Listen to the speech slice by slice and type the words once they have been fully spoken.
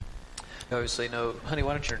You obviously know. Honey,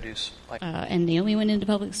 why don't you introduce? And Naomi went into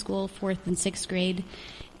public school, 4th and 6th grade,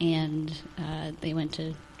 and they went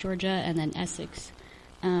to Georgia and then Essex.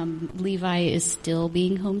 Levi is still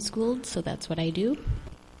being homeschooled, so that's what I do.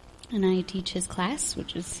 And I teach his class,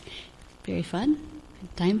 which is very fun,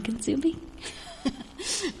 time-consuming.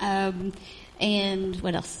 And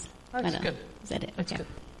what else? That's good. Is that it? That's okay. good.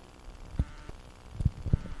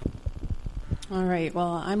 All right.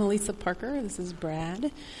 Well, I'm Elisa Parker. This is Brad.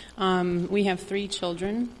 We have 3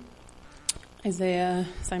 children: Isaiah,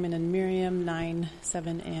 Simon, and Miriam, 9,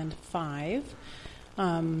 7, and 5.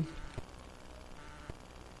 I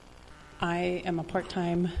am a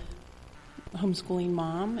part-time homeschooling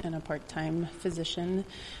mom and a part-time physician,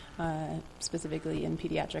 specifically in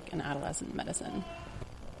pediatric and adolescent medicine.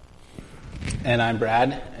 And I'm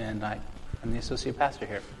Brad, and I'm the associate pastor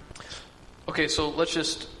here. Okay, so let's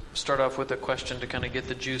just start off with a question to kind of get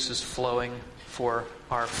the juices flowing for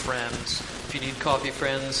our friends. If you need coffee,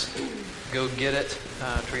 friends, go get it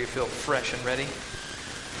till you feel fresh and ready.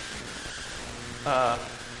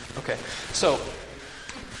 Okay, so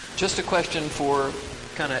just a question for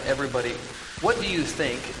kind of everybody. What do you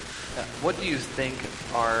think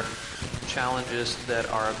are challenges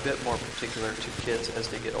that are a bit more particular to kids as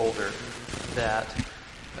they get older that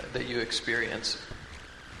you experience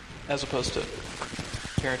as opposed to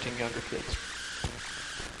parenting younger kids?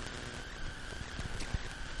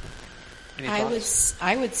 Any thoughts?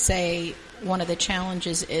 I would say one of the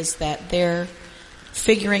challenges is that they're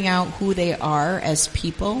figuring out who they are as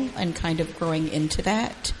people and kind of growing into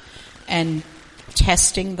that and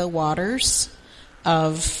testing the waters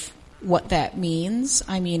of what that means.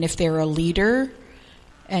 I mean, if they're a leader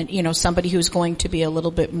and, somebody who's going to be a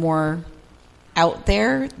little bit more out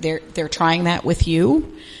there, they're trying that with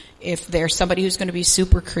you. If there's somebody who's going to be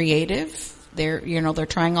super creative, they're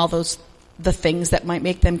trying all the things that might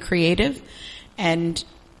make them creative. And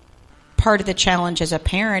part of the challenge as a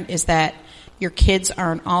parent is that your kids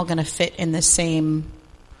aren't all going to fit in the same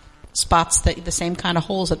spots, the same kind of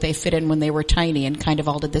holes that they fit in when they were tiny and kind of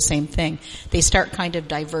all did the same thing. They start kind of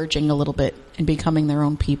diverging a little bit and becoming their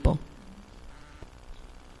own people.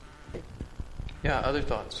 Yeah, other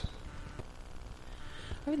thoughts?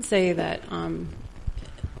 I would say that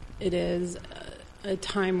it is a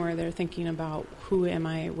time where they're thinking about who am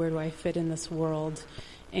I, where do I fit in this world,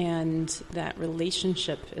 and that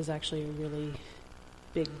relationship is actually a really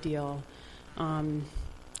big deal.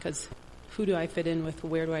 Because who do I fit in with,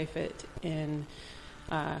 where do I fit in,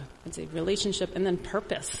 I'd say relationship, and then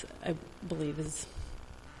purpose, I believe, is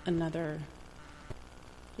another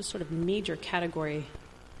just sort of major category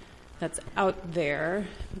that's out there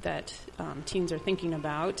that teens are thinking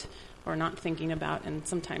about or not thinking about, and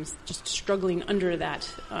sometimes just struggling under that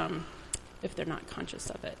if they're not conscious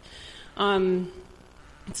of it.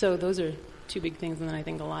 So those are 2 big things, and then I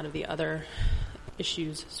think a lot of the other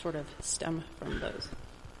issues sort of stem from those.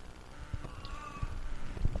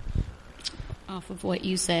 Off of what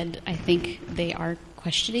you said, I think they are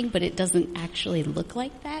questioning, but it doesn't actually look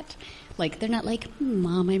like that. Like, they're not like,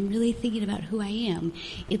 Mom, I'm really thinking about who I am.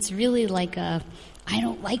 It's really like I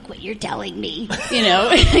don't like what you're telling me,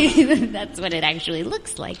 That's what it actually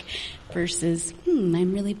looks like. Versus,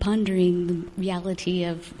 I'm really pondering the reality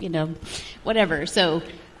of, whatever. So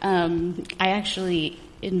I actually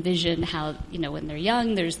envision how, when they're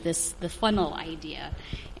young, there's the funnel idea.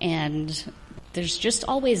 And there's just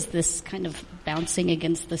always this kind of bouncing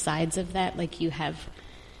against the sides of that. Like, you have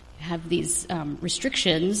these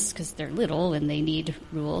restrictions because they're little and they need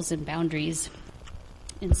rules and boundaries.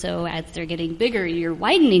 And so as they're getting bigger, you're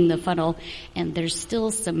widening the funnel, and there's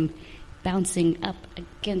still some bouncing up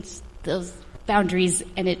against those boundaries,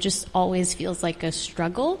 and it just always feels like a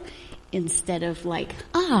struggle instead of like,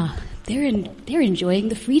 they're enjoying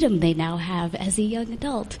the freedom they now have as a young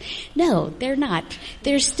adult. No, they're not.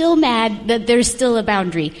 They're still mad that there's still a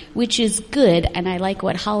boundary, which is good. And I like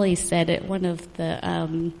what Holly said at one of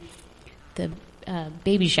the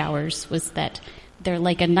baby showers, was that they're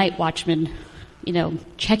like a night watchman,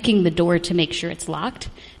 checking the door to make sure it's locked,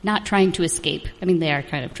 not trying to escape. I mean, they are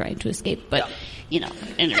kind of trying to escape, but, in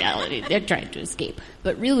reality, they're trying to escape.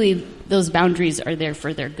 But really, those boundaries are there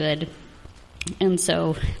for their good. And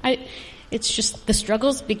so it's just the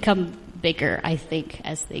struggles become bigger, I think,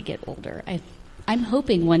 as they get older. I'm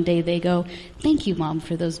hoping one day they go, thank you, Mom,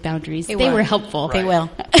 for those boundaries. They were helpful. Right. They will.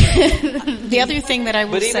 The other thing that I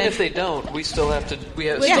will say... But even if they don't, we still have to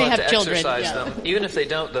exercise them. Even if they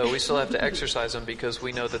don't, though, we still have to exercise them because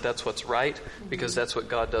we know that that's what's right, because that's what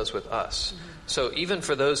God does with us. So even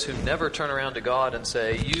for those who never turn around to God and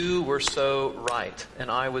say, you were so right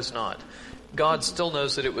and I was not, God still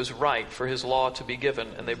knows that it was right for his law to be given,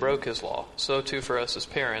 and they broke his law. So too for us as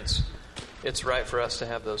parents, it's right for us to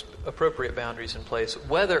have those appropriate boundaries in place,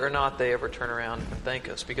 whether or not they ever turn around and thank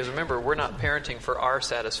us. Because remember, we're not parenting for our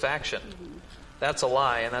satisfaction. That's a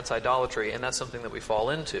lie, and that's idolatry, and that's something that we fall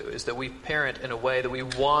into, is that we parent in a way that we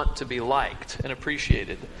want to be liked and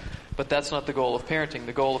appreciated. But that's not the goal of parenting.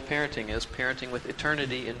 The goal of parenting is parenting with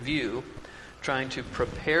eternity in view, trying to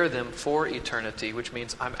prepare them for eternity, which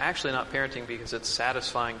means I'm actually not parenting because it's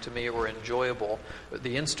satisfying to me or enjoyable,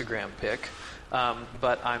 the Instagram pic,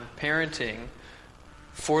 but I'm parenting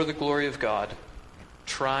for the glory of God,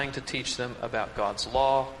 trying to teach them about God's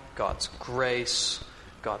law, God's grace,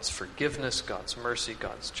 God's forgiveness, God's mercy,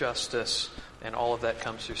 God's justice, and all of that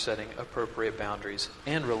comes through setting appropriate boundaries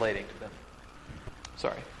and relating to them.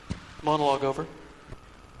 Sorry. Monologue over?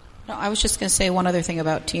 No, I was just going to say one other thing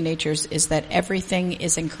about teenagers is that everything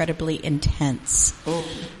is incredibly intense. Oh.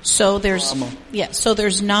 So there's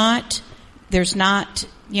not,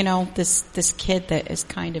 this kid that is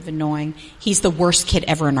kind of annoying. He's the worst kid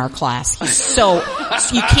ever in our class. He's so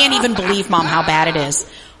you can't even believe, Mom, how bad it is.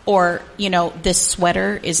 Or, this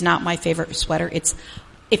sweater is not my favorite sweater.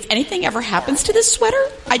 If anything ever happens to this sweater,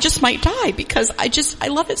 I just might die because I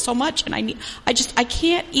love it so much, and I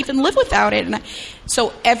can't even live without it.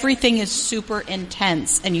 So everything is super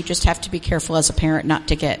intense, and you just have to be careful as a parent not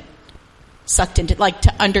to get sucked into,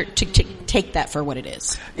 to take that for what it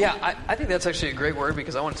is. Yeah, I think that's actually a great word,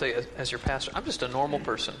 because I want to tell you, as your pastor, I'm just a normal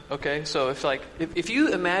person, okay? So if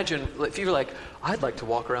you imagine, if you're like, I'd like to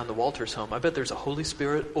walk around the Walters home, I bet there's a Holy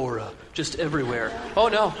Spirit aura just everywhere.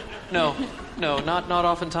 Oh, no, not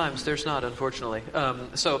oftentimes. There's not, unfortunately.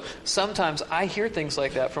 So sometimes I hear things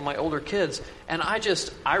like that from my older kids, and I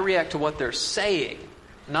react to what they're saying,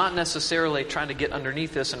 not necessarily trying to get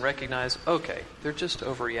underneath this and recognize, okay, they're just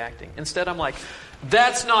overreacting. Instead, I'm like,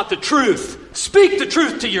 that's not the truth. Speak the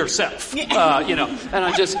truth to yourself. And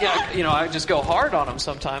I just go hard on them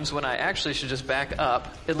sometimes when I actually should just back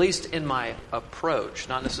up, at least in my approach,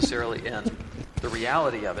 not necessarily in the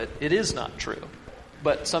reality of it. It is not true.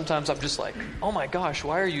 But sometimes I'm just like, oh my gosh,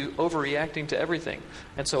 why are you overreacting to everything?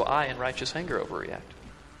 And so I, in righteous anger, overreact.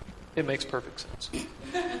 It makes perfect sense.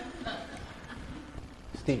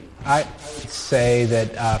 Steve, I would say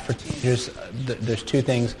that for teenagers, there's two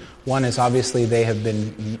things. One is obviously they have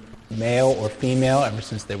been male or female ever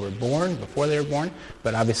since they were born, before they were born,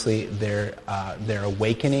 but obviously they're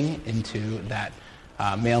awakening into that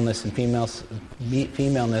maleness and femaleness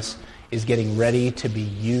is getting ready to be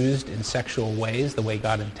used in sexual ways the way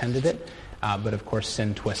God intended it, but of course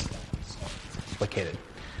sin twists them. So it's complicated.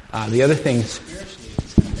 The other thing spiritually.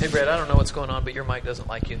 Hey, Brad, I don't know what's going on, but your mic doesn't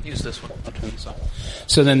like you. Use this one. I'll turn this off.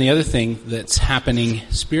 So then the other thing that's happening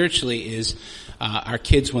spiritually is our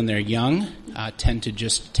kids, when they're young, tend to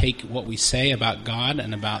just take what we say about God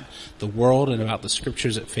and about the world and about the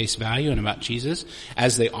scriptures at face value and about Jesus,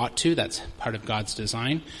 as they ought to. That's part of God's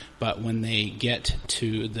design. But when they get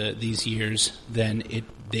to these years, then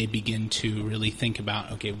they begin to really think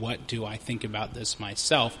about, okay, what do I think about this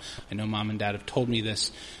myself? I know Mom and Dad have told me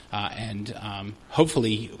this, and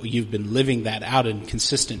hopefully you've been living that out in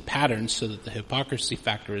consistent patterns so that the hypocrisy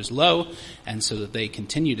factor is low, and so that they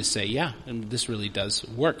continue to say, yeah, and this really does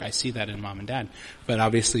work. I see that in Mom and Dad. But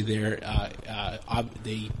obviously they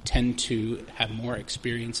tend to have more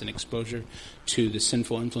experience and exposure to the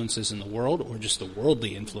sinful influences in the world, or just the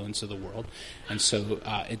worldly influence of the world. And so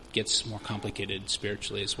it gets more complicated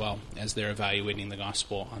spiritually as well, as they're evaluating the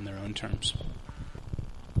gospel on their own terms.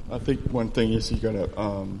 I think one thing is you gotta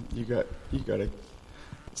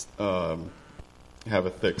have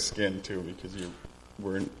a thick skin too, because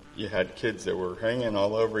you had kids that were hanging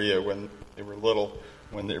all over you when they were little.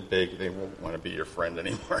 When they're big, they won't want to be your friend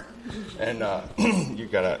anymore, and you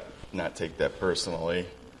gotta not take that personally,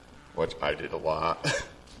 which I did a lot.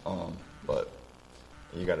 But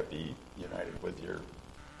you gotta be united with your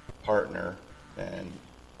partner and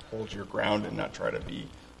hold your ground and not try to be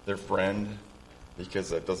their friend, because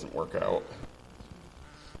that doesn't work out.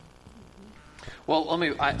 Well,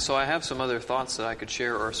 so I have some other thoughts that I could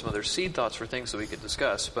share, or some other seed thoughts for things that we could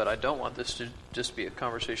discuss, but I don't want this to just be a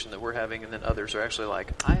conversation that we're having and then others are actually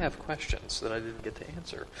like, I have questions that I didn't get to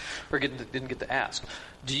answer, or didn't get to ask.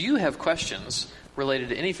 Do you have questions related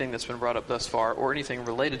to anything that's been brought up thus far, or anything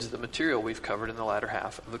related to the material we've covered in the latter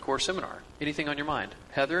half of the core seminar? Anything on your mind?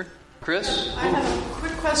 Heather? Chris? I have a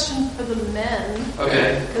quick question for the men.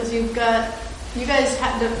 Okay. Because you've got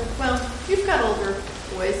older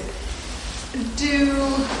boys. Do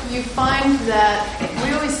you find that,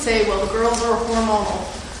 we always say, well, the girls are hormonal.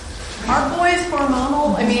 Are boys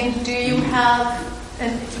hormonal? I mean, do you have,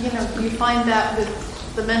 and do you find that with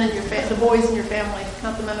the men in your the boys in your family,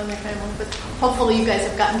 not the men in your family, but hopefully you guys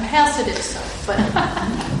have gotten past it if so. But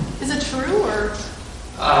is it true or?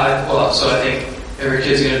 So I think every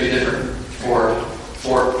kid's going to be different.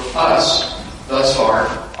 For us, thus far,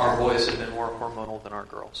 our boys have been more hormonal than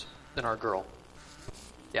our girl.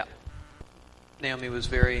 Yeah. Naomi was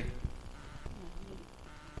very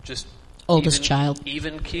just Oldest child.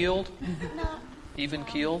 Even-keeled.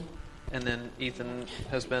 And then Ethan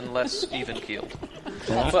has been less even-keeled.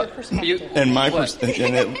 And my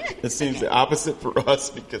perspective, and it seems the opposite for us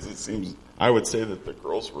because I would say that the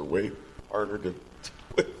girls were way harder to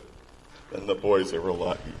with than the boys. They were a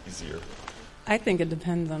lot easier. I think it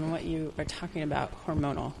depends on what you are talking about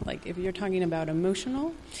hormonal. Like if you're talking about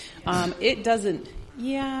emotional, it doesn't,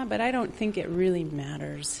 but I don't think it really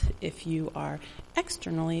matters if you are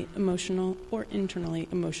externally emotional or internally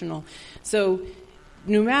emotional. So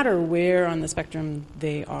no matter where on the spectrum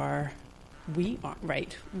they are, we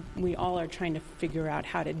all are trying to figure out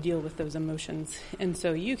how to deal with those emotions. And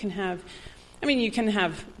so you can have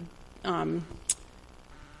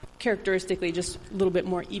characteristically just a little bit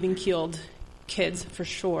more even-keeled kids for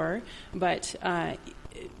sure, but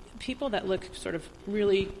people that look sort of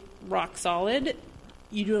really rock solid,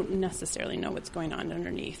 you don't necessarily know what's going on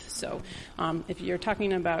underneath. So if you're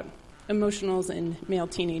talking about emotions in male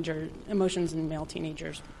teenagers,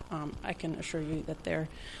 I can assure you that there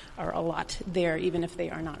are a lot there, even if they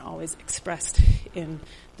are not always expressed in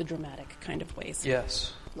the dramatic kind of ways.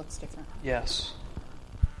 Yes. Looks different. Yes.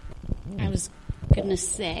 I was going to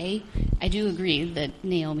say, I do agree that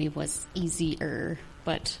Naomi was easier,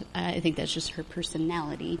 but I think that's just her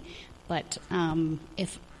personality. But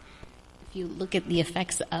if you look at the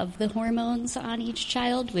effects of the hormones on each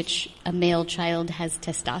child, which a male child has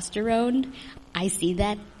testosterone, I see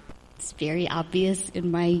that. It's very obvious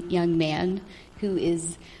in my young man who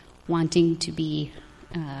is wanting to be,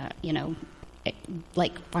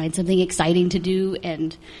 find something exciting to do,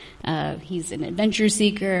 and he's an adventure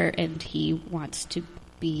seeker, and he wants to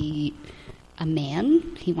be a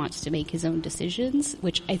man. He wants to make his own decisions,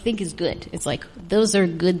 which I think is good. It's like, those are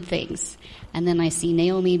good things. And then I see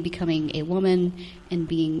Naomi becoming a woman and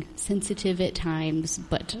being sensitive at times,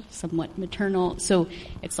 but somewhat maternal. So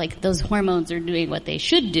it's like those hormones are doing what they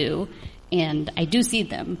should do, and I do see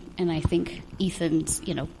them. And I think Ethan's,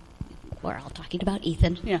 we're all talking about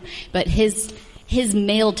Ethan, but his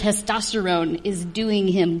male testosterone is doing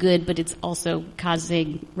him good, but it's also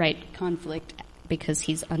causing, conflict because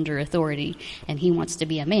he's under authority, and he wants to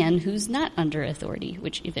be a man who's not under authority,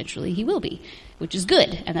 which eventually he will be, which is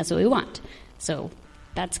good, and that's what we want. So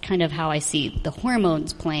that's kind of how I see the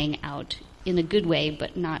hormones playing out in a good way,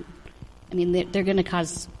 but not, they're going to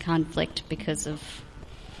cause conflict because of,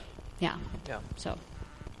 so.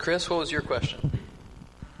 Chris, what was your question?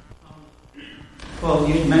 Well,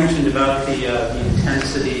 you mentioned about the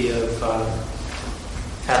intensity of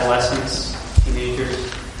adolescents,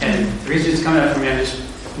 teenagers, and the reason it's coming up for me is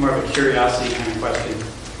just more of a curiosity kind of question.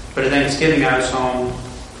 But at Thanksgiving, I was home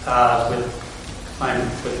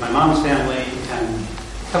with my mom's family, and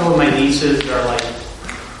a couple of my nieces are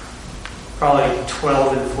probably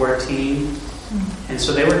 12 and 14, and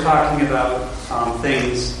so they were talking about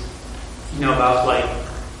things, about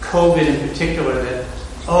COVID in particular, that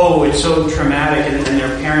it's so traumatic, and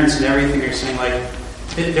their parents and everything are saying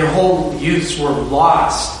their whole youths were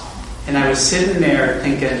lost. And I was sitting there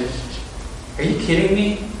thinking, are you kidding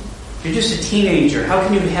me? You're just a teenager. How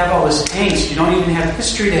can you have all this angst? You don't even have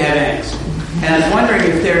history to have angst. And I was wondering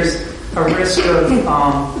if there's a risk of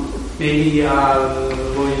maybe,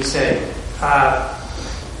 what would you say,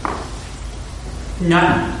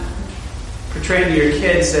 not portraying to your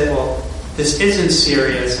kids that, this isn't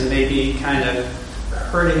serious, and maybe kind of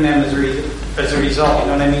hurting them as a result. You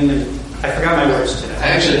know what I mean? I forgot my words today. I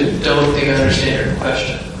actually don't think I understand your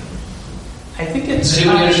question. I think it's Does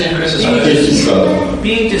anybody understand Chris's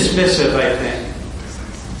being dismissive, I think.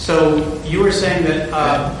 So you were saying that,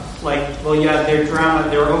 they're drama,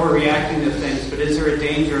 they're overreacting to things, but is there a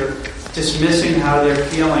danger of dismissing how they're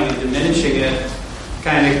feeling and diminishing it?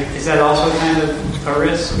 Is that also kind of a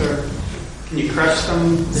risk, or can you crush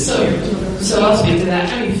them? So I'll speak to that.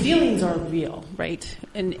 Feelings are real, right?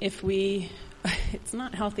 And it's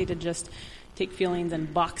not healthy to just take feelings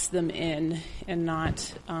and box them in and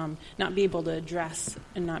not be able to address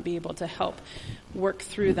and not be able to help work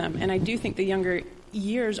through them. And I do think the younger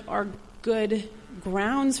years are good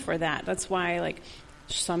grounds for that. That's why,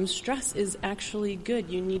 some stress is actually good.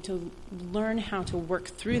 You need to learn how to work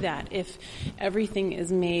through that. If everything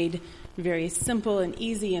is made very simple and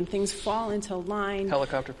easy and things fall into line.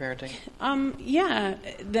 Helicopter parenting?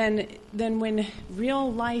 Then when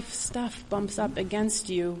real life stuff bumps up against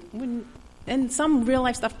you, and some real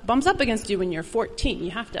life stuff bumps up against you when you're 14,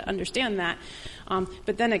 you have to understand that.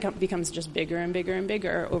 But then it becomes just bigger and bigger and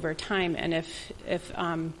bigger over time. And if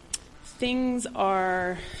things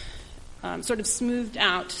are sort of smoothed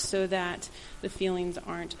out so that the feelings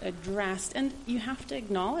aren't addressed, and you have to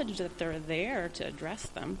acknowledge that they're there to address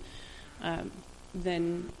them,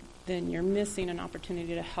 then you're missing an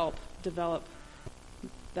opportunity to help develop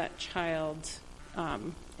that child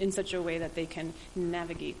in such a way that they can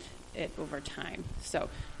navigate it over time. So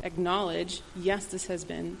acknowledge, yes, this has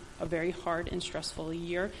been a very hard and stressful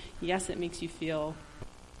year. Yes, it makes you feel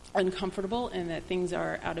uncomfortable and that things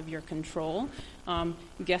are out of your control.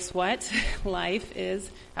 Guess what? Life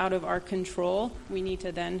is out of our control. We need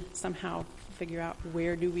to then somehow figure out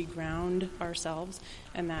where do we ground ourselves,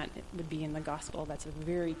 and that would be in the gospel. That's a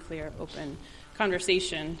very clear, open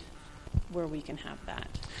conversation where we can have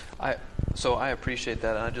that. So I appreciate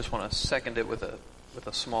that, and I just want to second it with a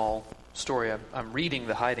small story. I'm reading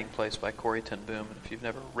The Hiding Place by Corrie ten Boom, and if you've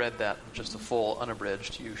never read that, just the full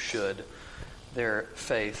unabridged, you should. Their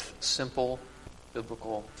faith, simple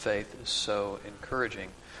biblical faith, is so encouraging.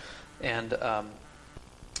 And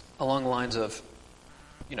along the lines of,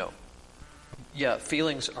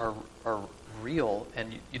 feelings are real,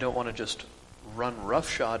 and you don't want to just run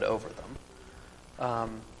roughshod over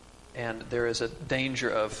them. And there is a danger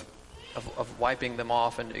of wiping them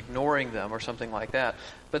off and ignoring them or something like that.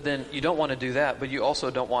 But then you don't want to do that, but you also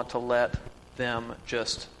don't want to let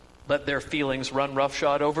their feelings run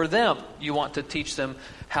roughshod over them. You want to teach them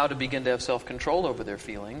how to begin to have self-control over their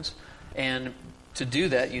feelings. And to do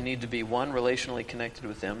that, you need to be, 1, relationally connected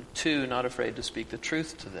with them, 2, not afraid to speak the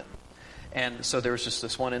truth to them. And so there was just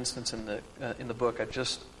this one instance in the book. I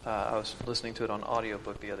was listening to it on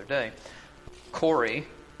audiobook the other day. Corrie,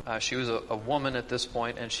 she was a woman at this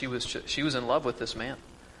point, and she was in love with this man.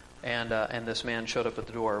 And this man showed up at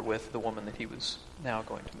the door with the woman that he was now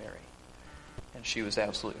going to marry. And she was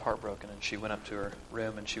absolutely heartbroken, and she went up to her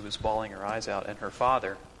room, and she was bawling her eyes out. And her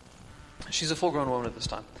father, she's a full-grown woman at this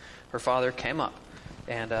time, her father came up,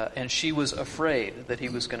 and she was afraid that he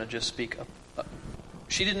was going to just speak.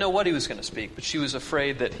 She didn't know what he was going to speak, but she was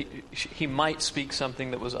afraid that he might speak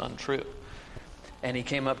something that was untrue. And he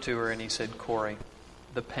came up to her and he said, "Corrie,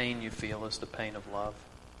 the pain you feel is the pain of love,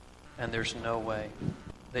 and there's no way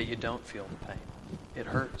that you don't feel the pain. It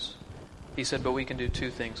hurts." He said, "But we can do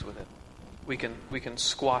 2 things with it. We can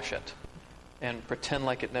squash it and pretend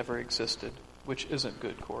like it never existed, which isn't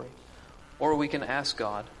good, Corrie. Or we can ask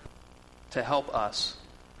God to help us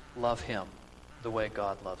love Him the way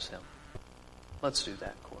God loves Him. Let's do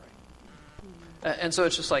that, Corrie." And so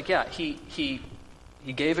it's just like, he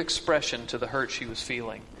gave expression to the hurt she was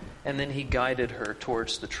feeling, and then he guided her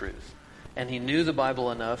towards the truth. And he knew the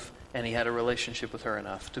Bible enough, and he had a relationship with her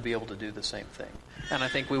enough to be able to do the same thing. And I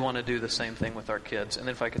think we want to do the same thing with our kids. And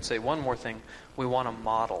if I could say one more thing, we want to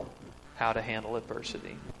model how to handle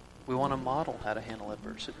adversity. We want to model how to handle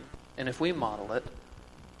adversity. And if we model it,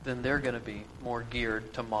 then they're going to be more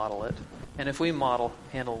geared to model it. And if we model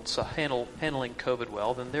handling COVID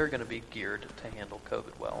well, then they're going to be geared to handle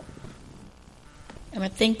COVID well. And I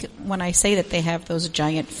think when I say that they have those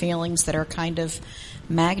giant feelings that are kind of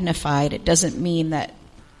magnified, it doesn't mean that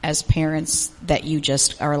as parents that you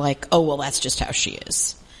just are like, "Oh, well, that's just how she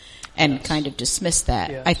is," and kind of dismiss that.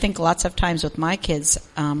 Yes. I think lots of times with my kids,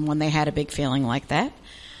 when they had a big feeling like that,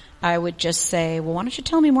 I would just say, "Well, why don't you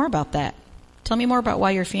tell me more about that? Tell me more about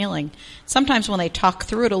why you're feeling." Sometimes when they talk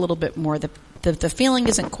through it a little bit more, the feeling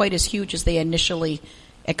isn't quite as huge as they initially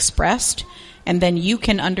expressed, and then you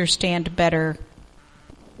can understand better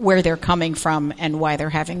where they're coming from and why they're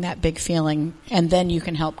having that big feeling, and then you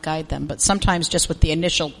can help guide them. But sometimes just with the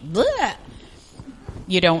initial bleh,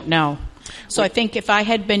 you don't know. So I think if I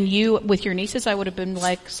had been you with your nieces, I would have been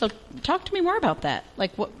like, "So talk to me more about that.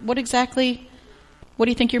 Like, what exactly, what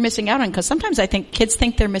do you think you're missing out on?" Because sometimes I think kids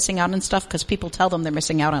think they're missing out on stuff because people tell them they're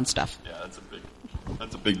missing out on stuff. Yeah,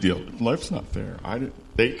 that's a big deal. Life's not fair.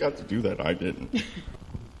 They got to do that. I didn't.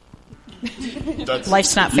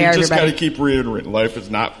 Life's not fair, you just everybody. got to keep reiterating, life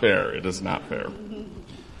is not fair. It is not fair.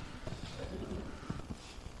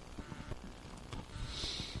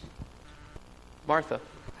 Martha.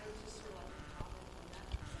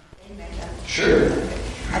 Sure.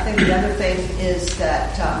 I think the other thing is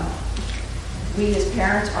that we as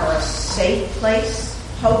parents are a safe place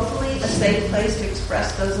hopefully a safe place to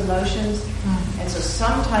express those emotions. And so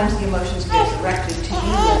sometimes the emotions get directed to you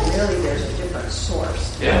when really there's a different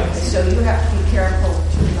source. Yeah. And so you have to be careful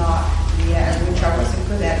to not react, which I wasn't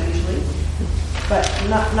good at usually. But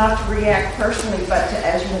not to react personally, but to,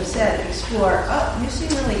 as you have said, explore, you seem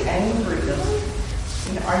really angry.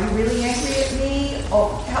 Are you really angry at me?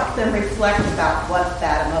 Or help them reflect about what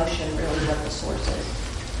that emotion really, what the source is.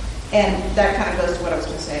 And that kind of goes to what I was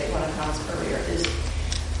going to say, one of the comments earlier, is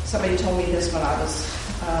somebody told me this when I was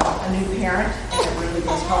a new parent, and it really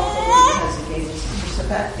was helpful because it gave me some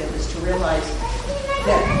perspective, is to realize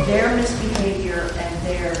that their misbehavior and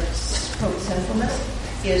their quote sinfulness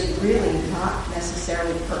is really not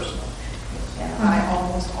necessarily personal. And I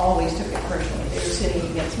almost always took it personally. They were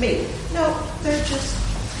sinning against me. No, they're just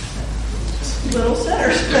little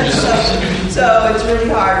sinners. so it's really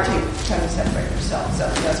hard to kind of separate yourself. So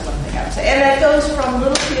that's one thing I would say. And that goes from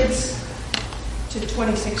little kids to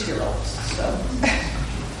 26-year-olds. So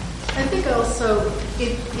I think also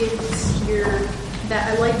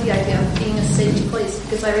I like the idea of being a safe place,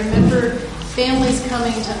 because I remember families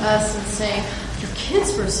coming to us and saying, "Your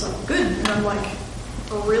kids were so good," and I'm like,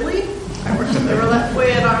 "Oh, really? I worked they were that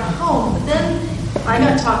way at our home." But then I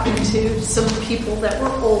got talking to some people that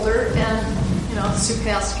were older, and Sue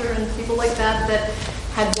Pastor and people like that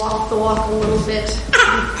had walked the walk a little bit,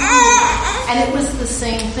 and it was the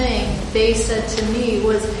same thing. They said to me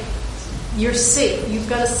was, "You're safe. You've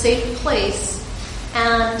got a safe place."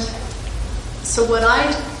 And so what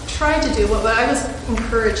I tried to do, what I was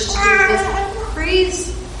encouraged to do, is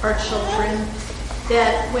praise our children.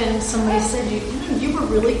 That when somebody said you were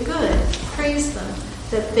really good, praise them.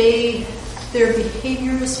 That their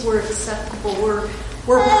behaviors were acceptable, were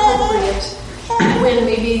appropriate. When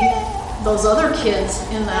maybe those other kids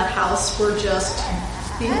in that house were just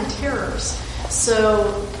being terrors.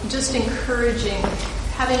 So just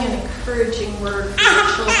having an encouraging word for your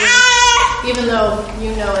children, even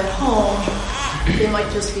though at home they might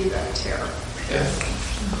just be that terror.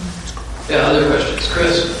 Yeah, other questions.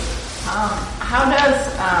 Chris? How does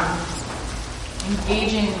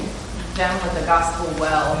engaging them with the gospel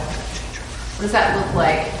well, what does that look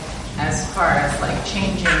like as far as like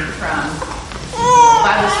changing from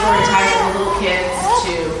Bible story time with little kids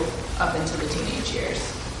to up into the teenage years?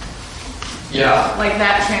 Yeah. Like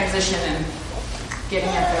that transition and getting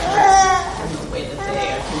at their rest in the way that they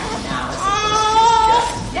are thinking now, as opposed to just,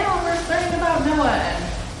 we're learning about Noah and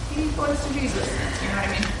he points to Jesus. You know what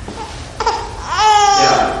I mean?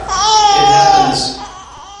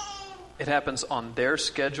 It happens on their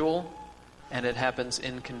schedule, and it happens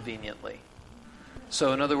inconveniently.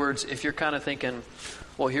 So in other words, if you're kind of thinking,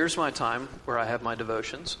 well, here's my time where I have my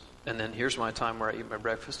devotions, and then here's my time where I eat my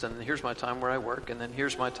breakfast, and then here's my time where I work, and then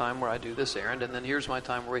here's my time where I do this errand, and then here's my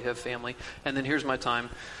time where we have family, and then here's my time,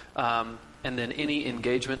 and then any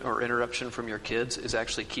engagement or interruption from your kids is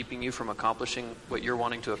actually keeping you from accomplishing what you're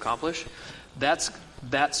wanting to accomplish, that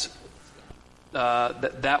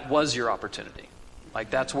was your opportunity. Like,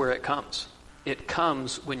 that's where it comes. It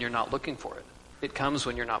comes when you're not looking for it. It comes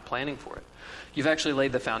when you're not planning for it. You've actually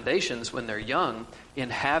laid the foundations when they're young in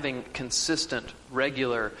having consistent,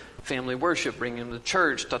 regular family worship, bringing them to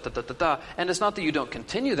church, And it's not that you don't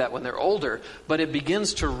continue that when they're older, but it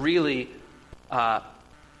begins to really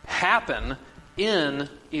happen in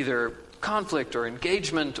either conflict or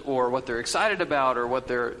engagement or what they're excited about or what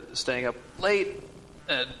they're staying up late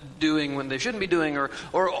doing when they shouldn't be doing, or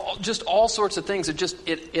just all sorts of things.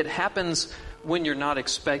 It happens when you're not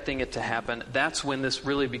expecting it to happen. That's when this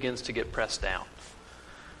really begins to get pressed down.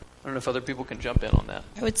 I don't know if other people can jump in on that.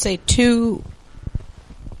 I would say two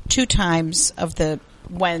times of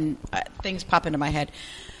when things pop into my head.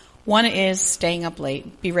 One is staying up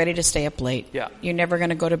late. Be ready to stay up late. Yeah. You're never going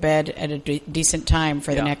to go to bed at a decent time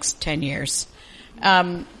for the next 10 years.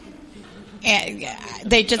 And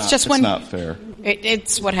it's not fair.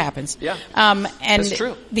 It's what happens. Yeah. And that's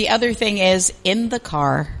true. The other thing is in the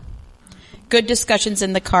car, good discussions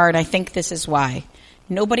in the car, and I think this is why.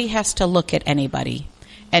 Nobody has to look at anybody,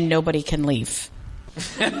 and nobody can leave.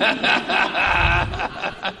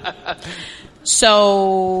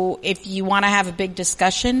 So if you want to have a big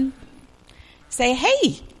discussion, say,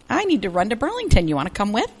 hey, I need to run to Burlington. You want to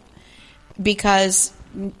come with? Because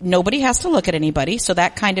nobody has to look at anybody, so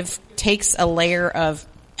that kind of takes a layer of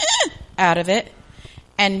out of it,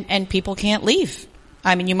 and people can't leave.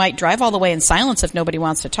 I mean, you might drive all the way in silence if nobody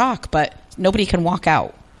wants to talk, but nobody can walk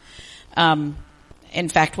out. In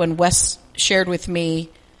fact, when Wes shared with me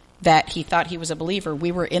that he thought he was a believer,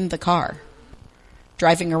 we were in the car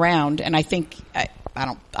driving around, and I think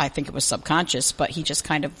it was subconscious, but he just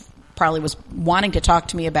kind of probably was wanting to talk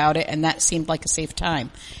to me about it, and that seemed like a safe time.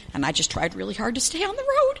 And I just tried really hard to stay on the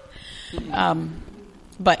road.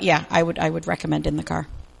 But yeah, I would recommend in the car.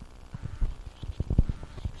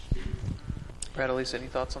 Brad, Elise, any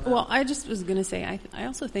thoughts on that? Well, I just was going to say, I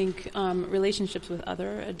also think relationships with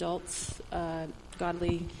other adults,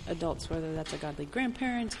 godly adults, whether that's a godly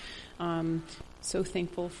grandparent, so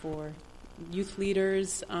thankful for youth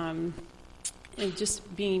leaders, and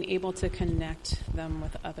just being able to connect them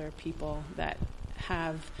with other people that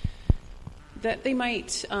they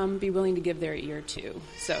might be willing to give their ear to.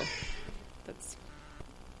 So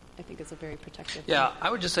I think it's a very protective thing. I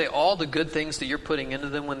would just say all the good things that you're putting into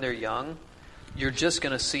them when they're young, you're just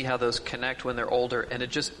going to see how those connect when they're older, and it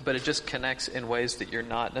just connects in ways that you're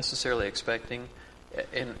not necessarily expecting,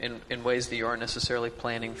 in ways that you aren't necessarily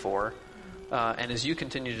planning for. And as you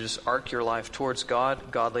continue to just arc your life towards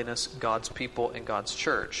God, godliness, God's people, and God's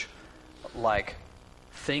church, like,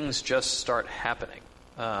 things just start happening.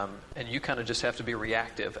 And you kind of just have to be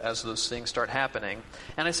reactive as those things start happening.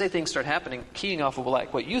 And I say things start happening, keying off of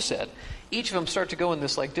like what you said. Each of them start to go in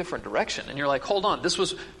this like different direction. And you're like, hold on, this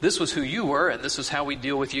was who you were, and this is how we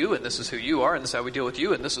deal with you, and this is who you are, and this is how we deal with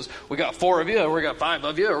you, and we got 4 of you, or we got 5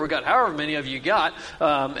 of you, or we got however many of you got.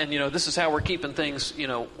 And this is how we're keeping things,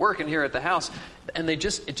 working here at the house. And it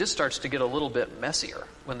just starts to get a little bit messier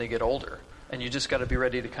when they get older. And you just got to be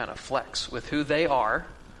ready to kind of flex with who they are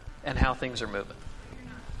and how things are moving.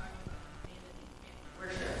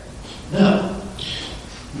 No,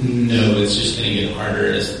 it's just going to get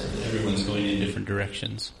harder as everyone's going in different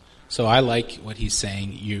directions. So I like what he's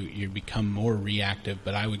saying. You become more reactive,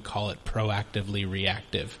 but I would call it proactively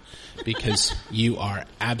reactive, because you are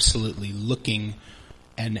absolutely looking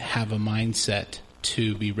and have a mindset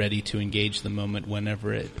to be ready to engage the moment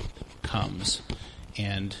whenever it comes.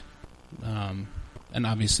 And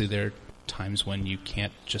obviously there are times when you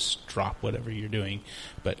can't just drop whatever you're doing,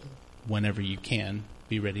 but whenever you can,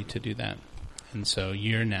 be ready to do that. And so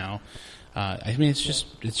you're now, it's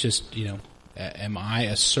just, am I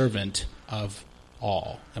a servant of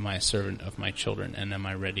all? Am I a servant of my children? And am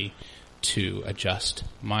I ready to adjust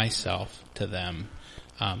myself to them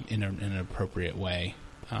in an appropriate way?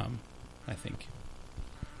 I think.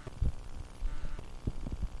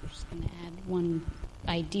 I'm just going to add one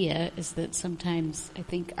idea, is that sometimes I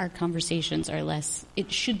think our conversations are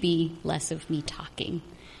it should be less of me talking,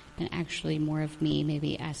 and actually more of me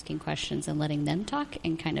maybe asking questions and letting them talk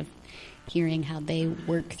and kind of hearing how they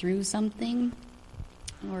work through something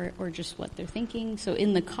or just what they're thinking. So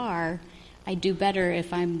in the car, I do better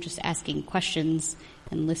if I'm just asking questions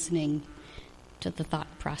and listening to the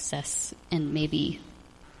thought process and maybe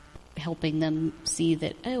helping them see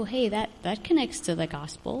that, oh, hey, that connects to the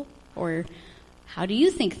gospel, or how do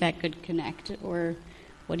you think that could connect, or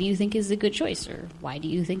what do you think is a good choice, or why do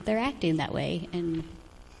you think they're acting that way? And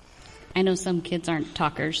I know some kids aren't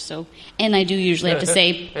talkers, and I do usually have to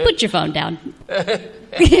say, put your phone down.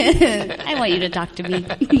 I want you to talk to me.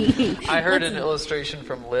 I heard an illustration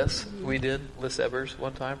from Liz Ebers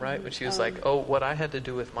one time, right? When she was like, what I had to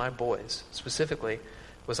do with my boys specifically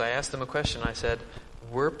was I asked them a question. I said,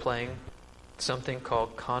 we're playing something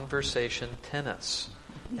called conversation tennis.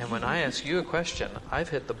 And when I ask you a question, I've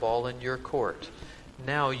hit the ball in your court.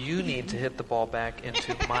 Now you need to hit the ball back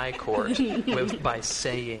into my court by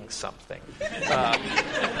saying something.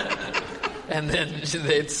 And then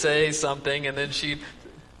they'd say something, and then she'd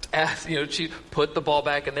ask, she'd put the ball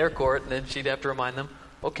back in their court, and then she'd have to remind them,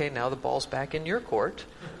 okay, now the ball's back in your court.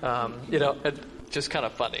 Just kind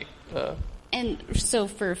of funny. And so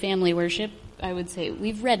for family worship, I would say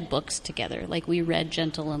we've read books together. Like we read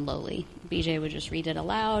Gentle and Lowly. BJ would just read it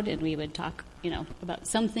aloud, and we would talk, about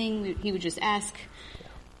something. He would just ask,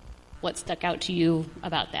 what stuck out to you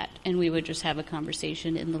about that? And we would just have a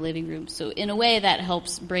conversation in the living room. So in a way that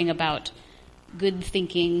helps bring about good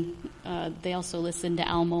thinking. They also listen to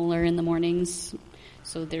Al Mohler in the mornings.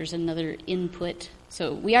 So there's another input.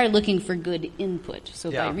 So we are looking for good input.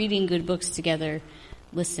 So by reading good books together,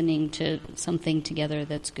 listening to something together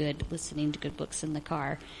that's good, listening to good books in the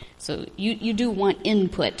car. So you do want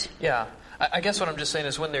input. Yeah. I guess what I'm just saying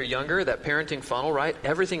is when they're younger, that parenting funnel, right?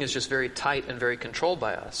 Everything is just very tight and very controlled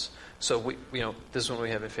by us. So we, this is when we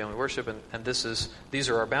have in family worship, and these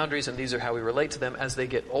are our boundaries, and these are how we relate to them. As they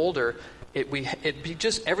get older,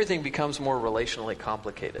 everything becomes more relationally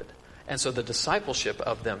complicated, and so the discipleship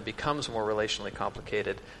of them becomes more relationally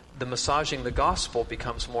complicated. The massaging the gospel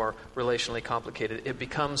becomes more relationally complicated. It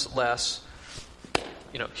becomes less,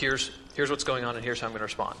 here's what's going on, and here's how I'm going to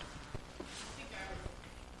respond.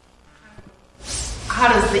 How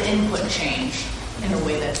does the input change in a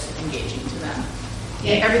way that's engaging to them?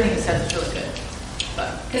 Yeah, everything you said is really good,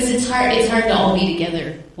 but Because it's hard to all be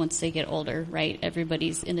together once they get older, right?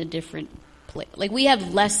 Everybody's in a different place. Like, we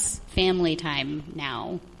have less family time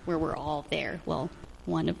now where we're all there. Well,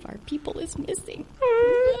 one of our people is missing.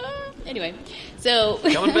 Anyway, so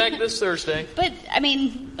coming back this Thursday. But I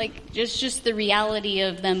mean, like, just the reality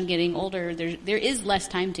of them getting older, there is less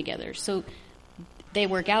time together. So they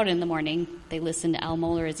work out in the morning. They listen to Al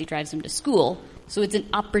Mohler as he drives them to school. So it's an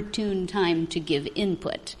opportune time to give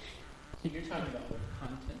input. So you're talking about what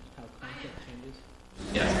content, how content changes?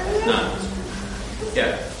 Yeah. No.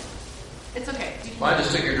 Yeah. It's okay. Well, I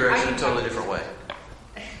just took your direction a totally different way.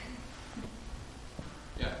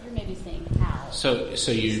 You're maybe saying how. So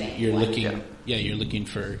you're looking, you're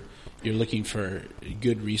looking for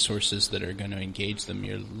good resources that are going to engage them.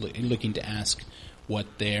 You're looking to ask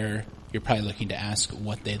you're probably looking to ask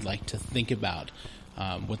what they'd like to think about,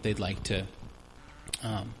 what they'd like to,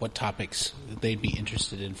 what topics they'd be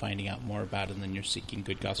interested in finding out more about, and then you're seeking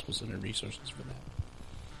good gospel-centered resources for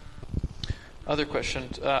that. Other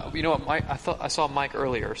questions? You know what, Mike? I saw Mike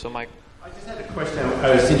earlier. So, Mike. I just had a question.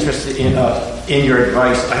 I was interested in your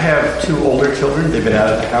advice. I have 2 older children. They've been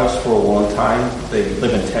out of the house for a long time. They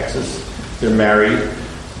live in Texas. They're married.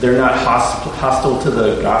 They're not hostile to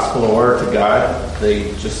the gospel or to God.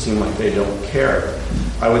 They just seem like they don't care.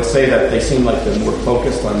 I would say that they seem like they're more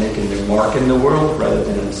focused on making their mark in the world rather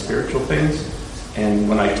than in spiritual things. And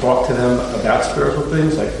when I talk to them about spiritual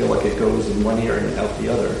things, I feel like it goes in one ear and out the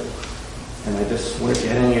other. And I just wondered if you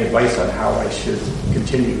had any advice on how I should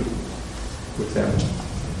continue with them.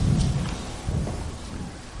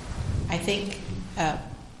 I think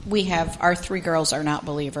our 3 girls are not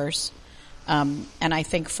believers. And I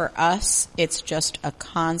think for us, it's just a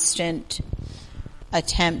constant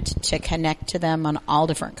attempt to connect to them on all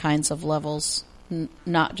different kinds of levels,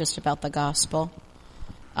 not just about the gospel.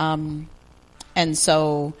 And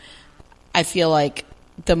so I feel like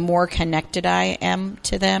the more connected I am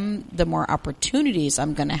to them, the more opportunities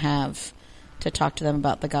I'm going to have to talk to them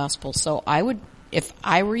about the gospel. So if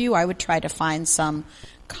I were you, I would try to find some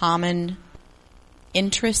common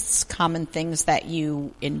interests, common things that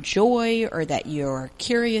you enjoy or that you're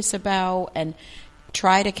curious about, and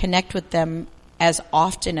try to connect with them as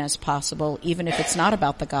often as possible, even if it's not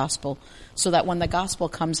about the gospel, so that when the gospel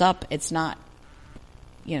comes up, it's not,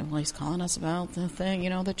 he's calling us about the thing,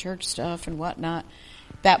 the church stuff and whatnot.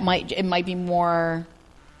 It might be more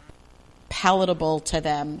palatable to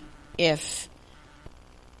them if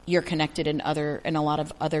you're connected in a lot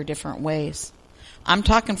of other different ways. I'm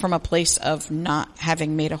talking from a place of not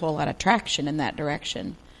having made a whole lot of traction in that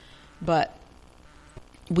direction, but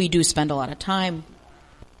we do spend a lot of time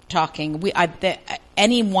talking.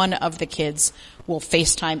 Any one of the kids will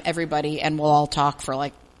FaceTime everybody and we'll all talk for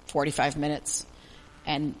like 45 minutes.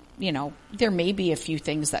 And, there may be a few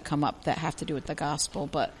things that come up that have to do with the gospel,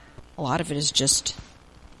 but a lot of it is just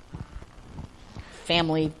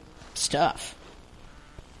family stuff.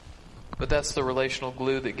 But that's the relational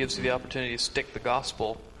glue that gives you the opportunity to stick the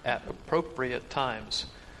gospel at appropriate times.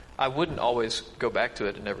 I wouldn't always go back to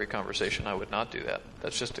it in every conversation. I would not do that.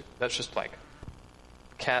 That's just like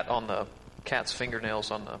cat's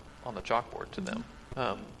fingernails on the chalkboard to them.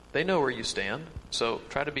 They know where you stand, so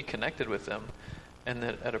try to be connected with them, and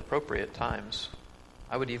then at appropriate times,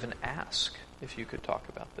 I would even ask if you could talk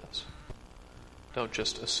about this. Don't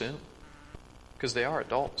just assume, because they are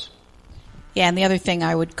adults. Yeah, and the other thing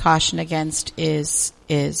I would caution against is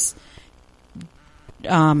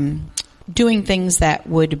doing things that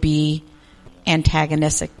would be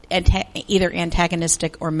either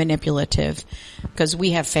antagonistic or manipulative, because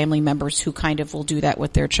we have family members who kind of will do that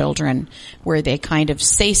with their children, where they kind of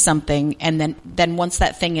say something, and then once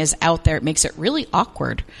that thing is out there, it makes it really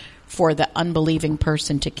awkward for the unbelieving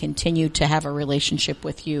person to continue to have a relationship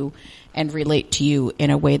with you and relate to you in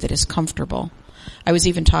a way that is comfortable. I was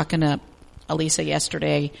even talking to Elisa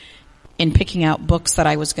yesterday in picking out books that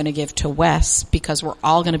I was going to give to Wes, because we're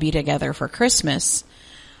all going to be together for Christmas.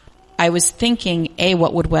 I was thinking, A,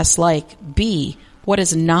 what would Wes like? B, what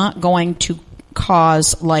is not going to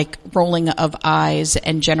cause like rolling of eyes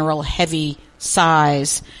and general heavy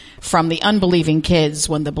sighs from the unbelieving kids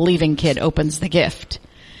when the believing kid opens the gift?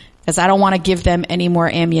 Because I don't want to give them any more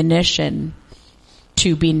ammunition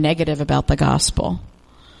to be negative about the gospel.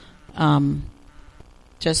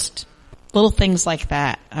 Just little things like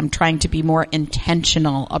that. I'm trying to be more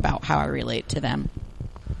intentional about how I relate to them.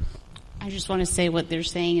 I just want to say what they're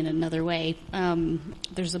saying in another way.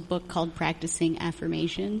 There's a book called Practicing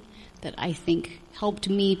Affirmation that I think helped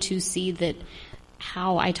me to see that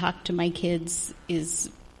how I talk to my kids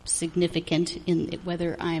is significant in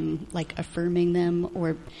whether I'm like affirming them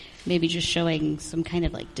or maybe just showing some kind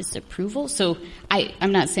of like disapproval. So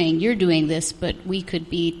I'm not saying you're doing this, but we could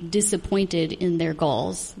be disappointed in their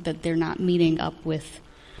goals, that they're not meeting up with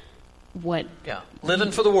what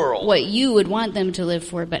living for the world, what you would want them to live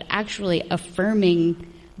for, but actually affirming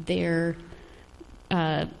their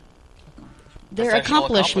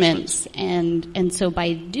accomplishments. And so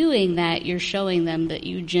by doing that, you're showing them that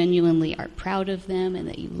you genuinely are proud of them and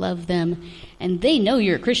that you love them, and they know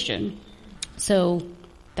you're a Christian. So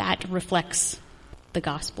that reflects the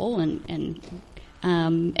gospel, and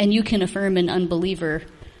you can affirm an unbeliever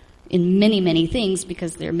in many, many things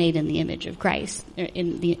because they're made in the image of Christ,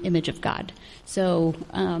 in the image of God. So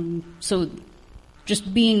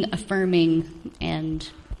just being affirming and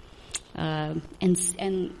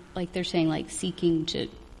like they're saying, like seeking to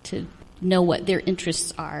know what their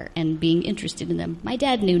interests are and being interested in them. My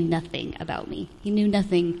dad knew nothing about me. He knew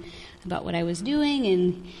nothing about what I was doing,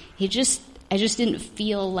 and I just didn't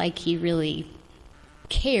feel like he really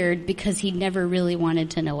cared because he never really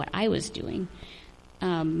wanted to know what I was doing.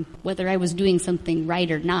 Whether I was doing something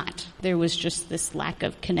right or not, there was just this lack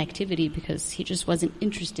of connectivity because he just wasn't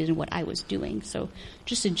interested in what I was doing. So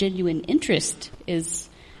just a genuine interest is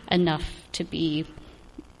enough to be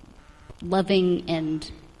loving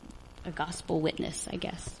and a gospel witness, I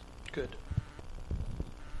guess. Good.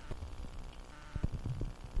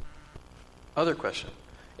 Other question.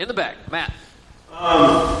 In the back, Matt.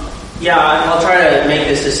 Yeah, I'll try to make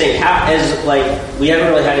this succinct. We haven't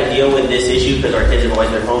really had to deal with this issue because our kids have always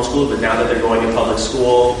been homeschooled, but now that they're going to public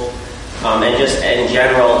school, and just in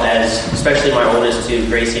general, especially my oldest two,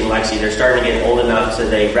 Gracie and Lexi, they're starting to get old enough so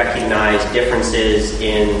they recognize differences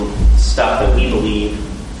in stuff that we believe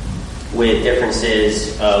with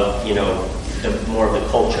differences of, more of the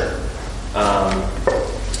culture.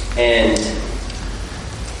 And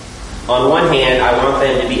on one hand, I want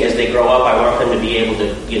them to be, as they grow up, I want them to be able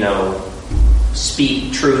to,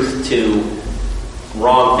 speak truth to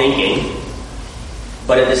wrong thinking,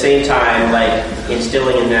 but at the same time, like,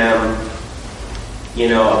 instilling in them,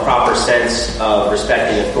 a proper sense of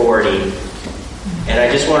respecting authority. And I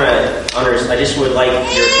just would like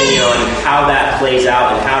your opinion on how that plays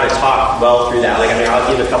out and how to talk well through that. I'll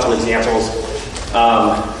give a couple examples.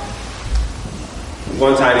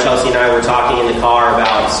 One time, Chelsea and I were talking in the car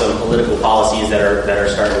about some political policies that are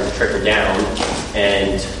starting to trickle down,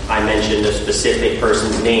 and I mentioned a specific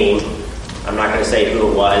person's name. I'm not going to say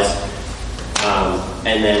who it was.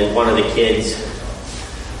 And then one of the kids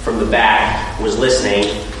from the back was listening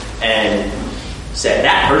and said,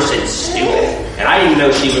 "That person's stupid." And I didn't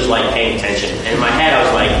know she was paying attention. And in my head, I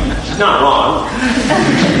was like, "She's not wrong."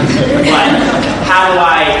 But how do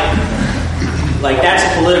I? That's a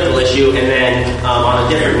political issue. And then on a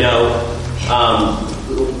different note,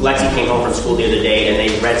 Lexi came home from school the other day and they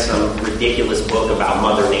read some ridiculous book about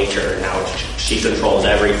Mother Nature and how she controls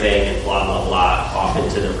everything and blah, blah, blah, off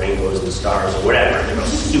into the rainbows and stars or whatever.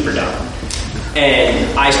 Super dumb.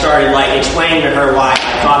 And I started explaining to her why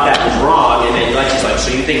I thought that was wrong. And then Lexi's like, "So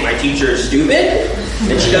you think my teacher is stupid?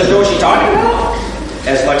 And she doesn't know what she's talking about?"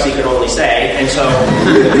 As Lexi could only say. And so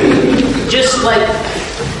just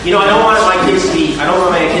I don't want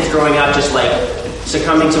my kids growing up just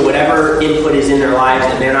succumbing to whatever input is in their lives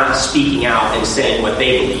and they're not speaking out and saying what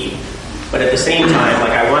they believe. But at the same time,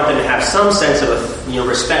 I want them to have some sense of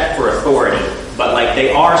respect for authority. But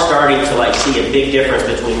they are starting to see a big difference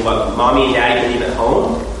between what mommy and daddy believe at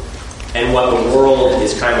home and what the world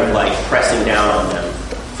is kind of pressing down on them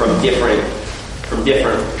from different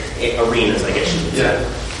arenas, I guess you could say.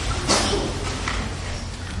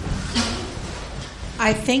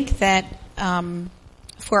 I think that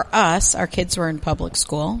for us, our kids were in public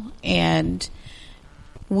school, and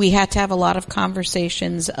we had to have a lot of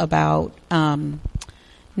conversations about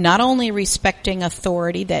not only respecting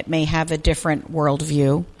authority that may have a different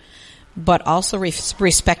worldview, but also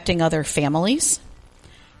respecting other families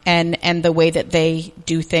and the way that they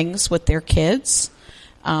do things with their kids.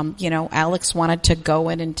 Alex wanted to go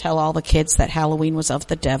in and tell all the kids that Halloween was of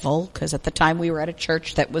the devil, because at the time we were at a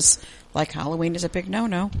church that was Halloween is a big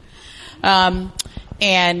no-no. I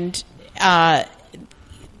had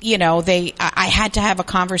to have a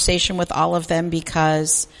conversation with all of them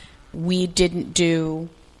because we didn't do,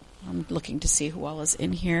 I'm looking to see who all is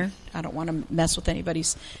in here. I don't want to mess with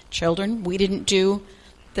anybody's children. We didn't do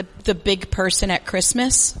the big person at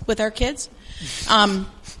Christmas with our kids.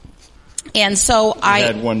 And so I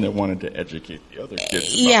had one that wanted to educate the other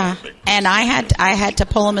kids. Yeah. And I had to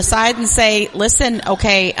pull him aside and say, "Listen,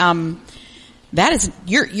 okay,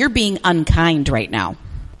 you're being unkind right now.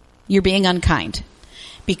 You're being unkind.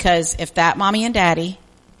 Because if that mommy and daddy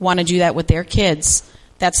want to do that with their kids,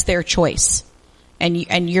 that's their choice.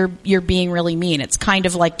 And you're being really mean. It's kind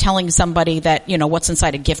of like telling somebody that, what's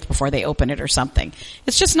inside a gift before they open it or something.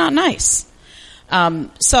 It's just not nice.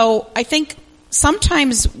 So I think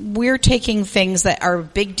sometimes we're taking things that are a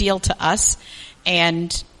big deal to us,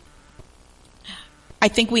 and I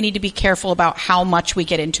think we need to be careful about how much we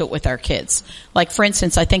get into it with our kids. Like, for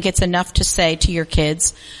instance, I think it's enough to say to your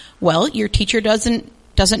kids, well, your teacher doesn't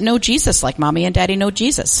know Jesus like mommy and daddy know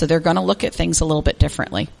Jesus, so they're going to look at things a little bit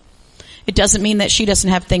differently. It doesn't mean that she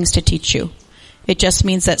doesn't have things to teach you. It just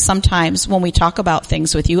means that sometimes when we talk about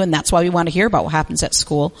things with you, and that's why we want to hear about what happens at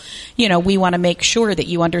school, we want to make sure that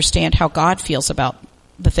you understand how God feels about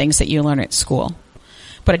the things that you learn at school.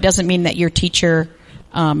 But it doesn't mean that your teacher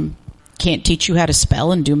can't teach you how to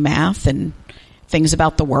spell and do math and things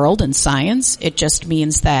about the world and science. It just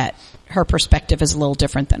means that her perspective is a little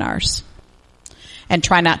different than ours. And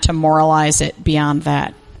try not to moralize it beyond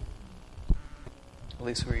that.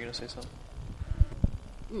 Lisa, were you going to say something?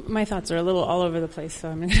 My thoughts are a little all over the place, so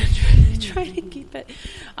I'm going to try to keep it.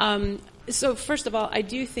 So first of all, I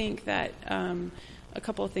do think that a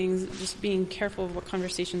couple of things, just being careful of what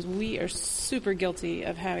conversations. We are super guilty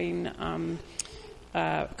of having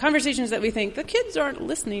conversations that we think the kids aren't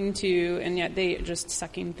listening to, and yet they are just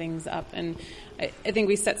sucking things up. And I think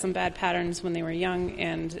we set some bad patterns when they were young,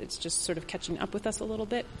 and it's just sort of catching up with us a little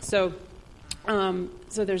bit. So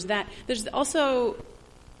there's that. There's also,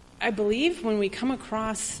 I believe, when we come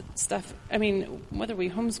across stuff, whether we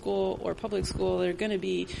homeschool or public school, they're going to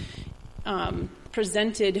be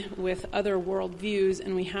presented with other worldviews,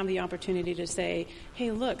 and we have the opportunity to say,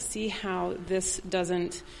 hey, look, see how this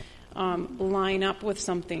doesn't line up with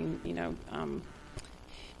something,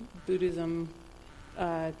 Buddhism,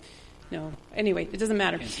 no, anyway, it doesn't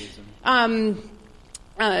matter.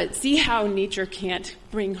 See how nature can't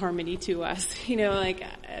bring harmony to us,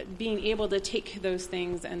 being able to take those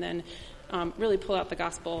things and then really pull out the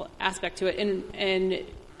gospel aspect to it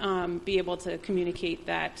and be able to communicate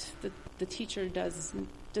that the teacher does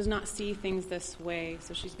not see things this way,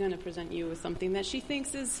 so she's going to present you with something that she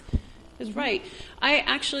thinks is right.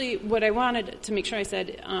 What I wanted to make sure I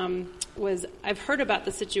said was I've heard about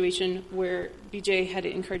the situation where BJ had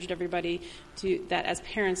encouraged everybody that as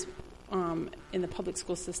parents in the public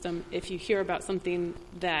school system, if you hear about something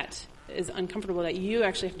that is uncomfortable, that you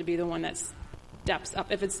actually have to be the one that steps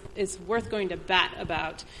up. If it's worth going to bat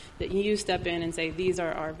about, that you step in and say, these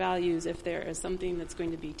are our values. If there is something that's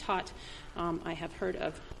going to be taught, I have heard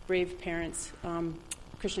of brave parents,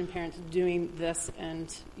 Christian parents doing this,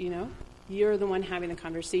 and, you're the one having the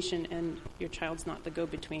conversation, and your child's not the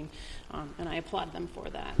go-between, and I applaud them for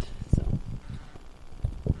that. So.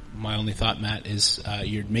 My only thought, Matt, is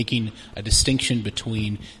you're making a distinction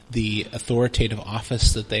between the authoritative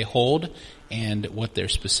office that they hold and what they're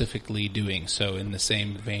specifically doing. So in the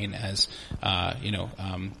same vein as,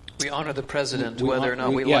 we honor the president, whether or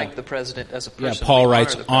not we like the president as a person. Yeah, Paul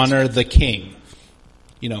writes, honor the king.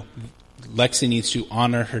 Lexi needs to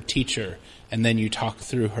honor her teacher, and then you talk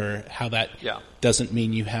through her how that doesn't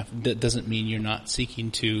mean you're not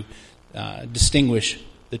seeking to distinguish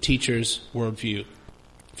the teacher's worldview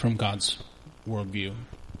from God's worldview.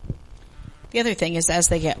 The other thing is, as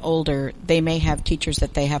they get older, they may have teachers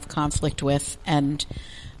that they have conflict with, and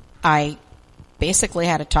I basically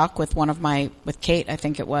had a talk with with Kate, I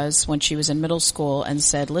think it was, when she was in middle school, and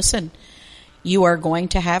said, listen, you are going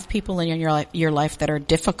to have people in your life that are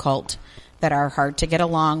difficult, that are hard to get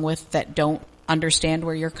along with, that don't understand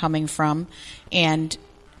where you're coming from, and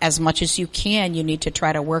as much as you can, you need to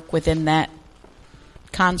try to work within that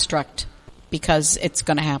construct, because it's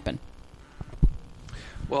going to happen.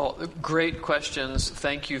 Well, great questions.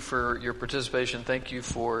 Thank you for your participation. Thank you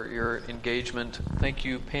for your engagement. Thank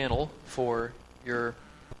you, panel, for your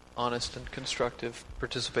honest and constructive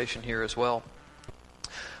participation here as well.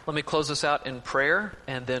 Let me close this out in prayer,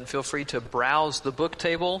 and then feel free to browse the book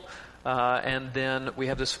table. And then we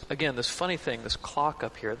have this funny thing, this clock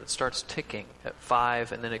up here that starts ticking at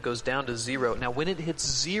 5, and then it goes down to 0. Now, when it hits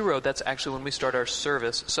 0, that's actually when we start our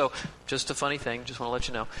service. So, just a funny thing, just want to let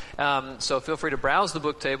you know. So feel free to browse the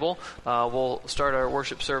book table. We'll start our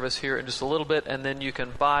worship service here in just a little bit, and then you can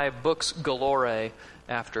buy books galore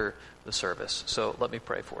after the service. So let me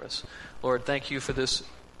pray for us. Lord, thank you for this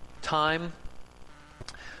time.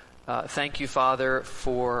 Thank you, Father,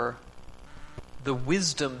 for the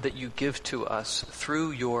wisdom that you give to us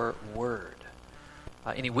through your word.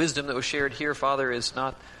 Any wisdom that was shared here, Father, is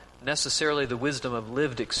not necessarily the wisdom of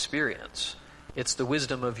lived experience. It's the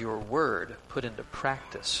wisdom of your word put into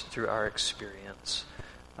practice through our experience.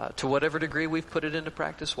 To whatever degree we've put it into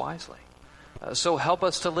practice wisely. So help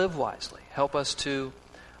us to live wisely. Help us to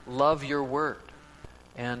love your word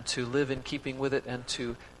and to live in keeping with it and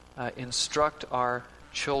to instruct our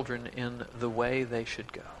children in the way they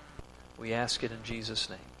should go. We ask it in Jesus'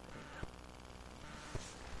 name.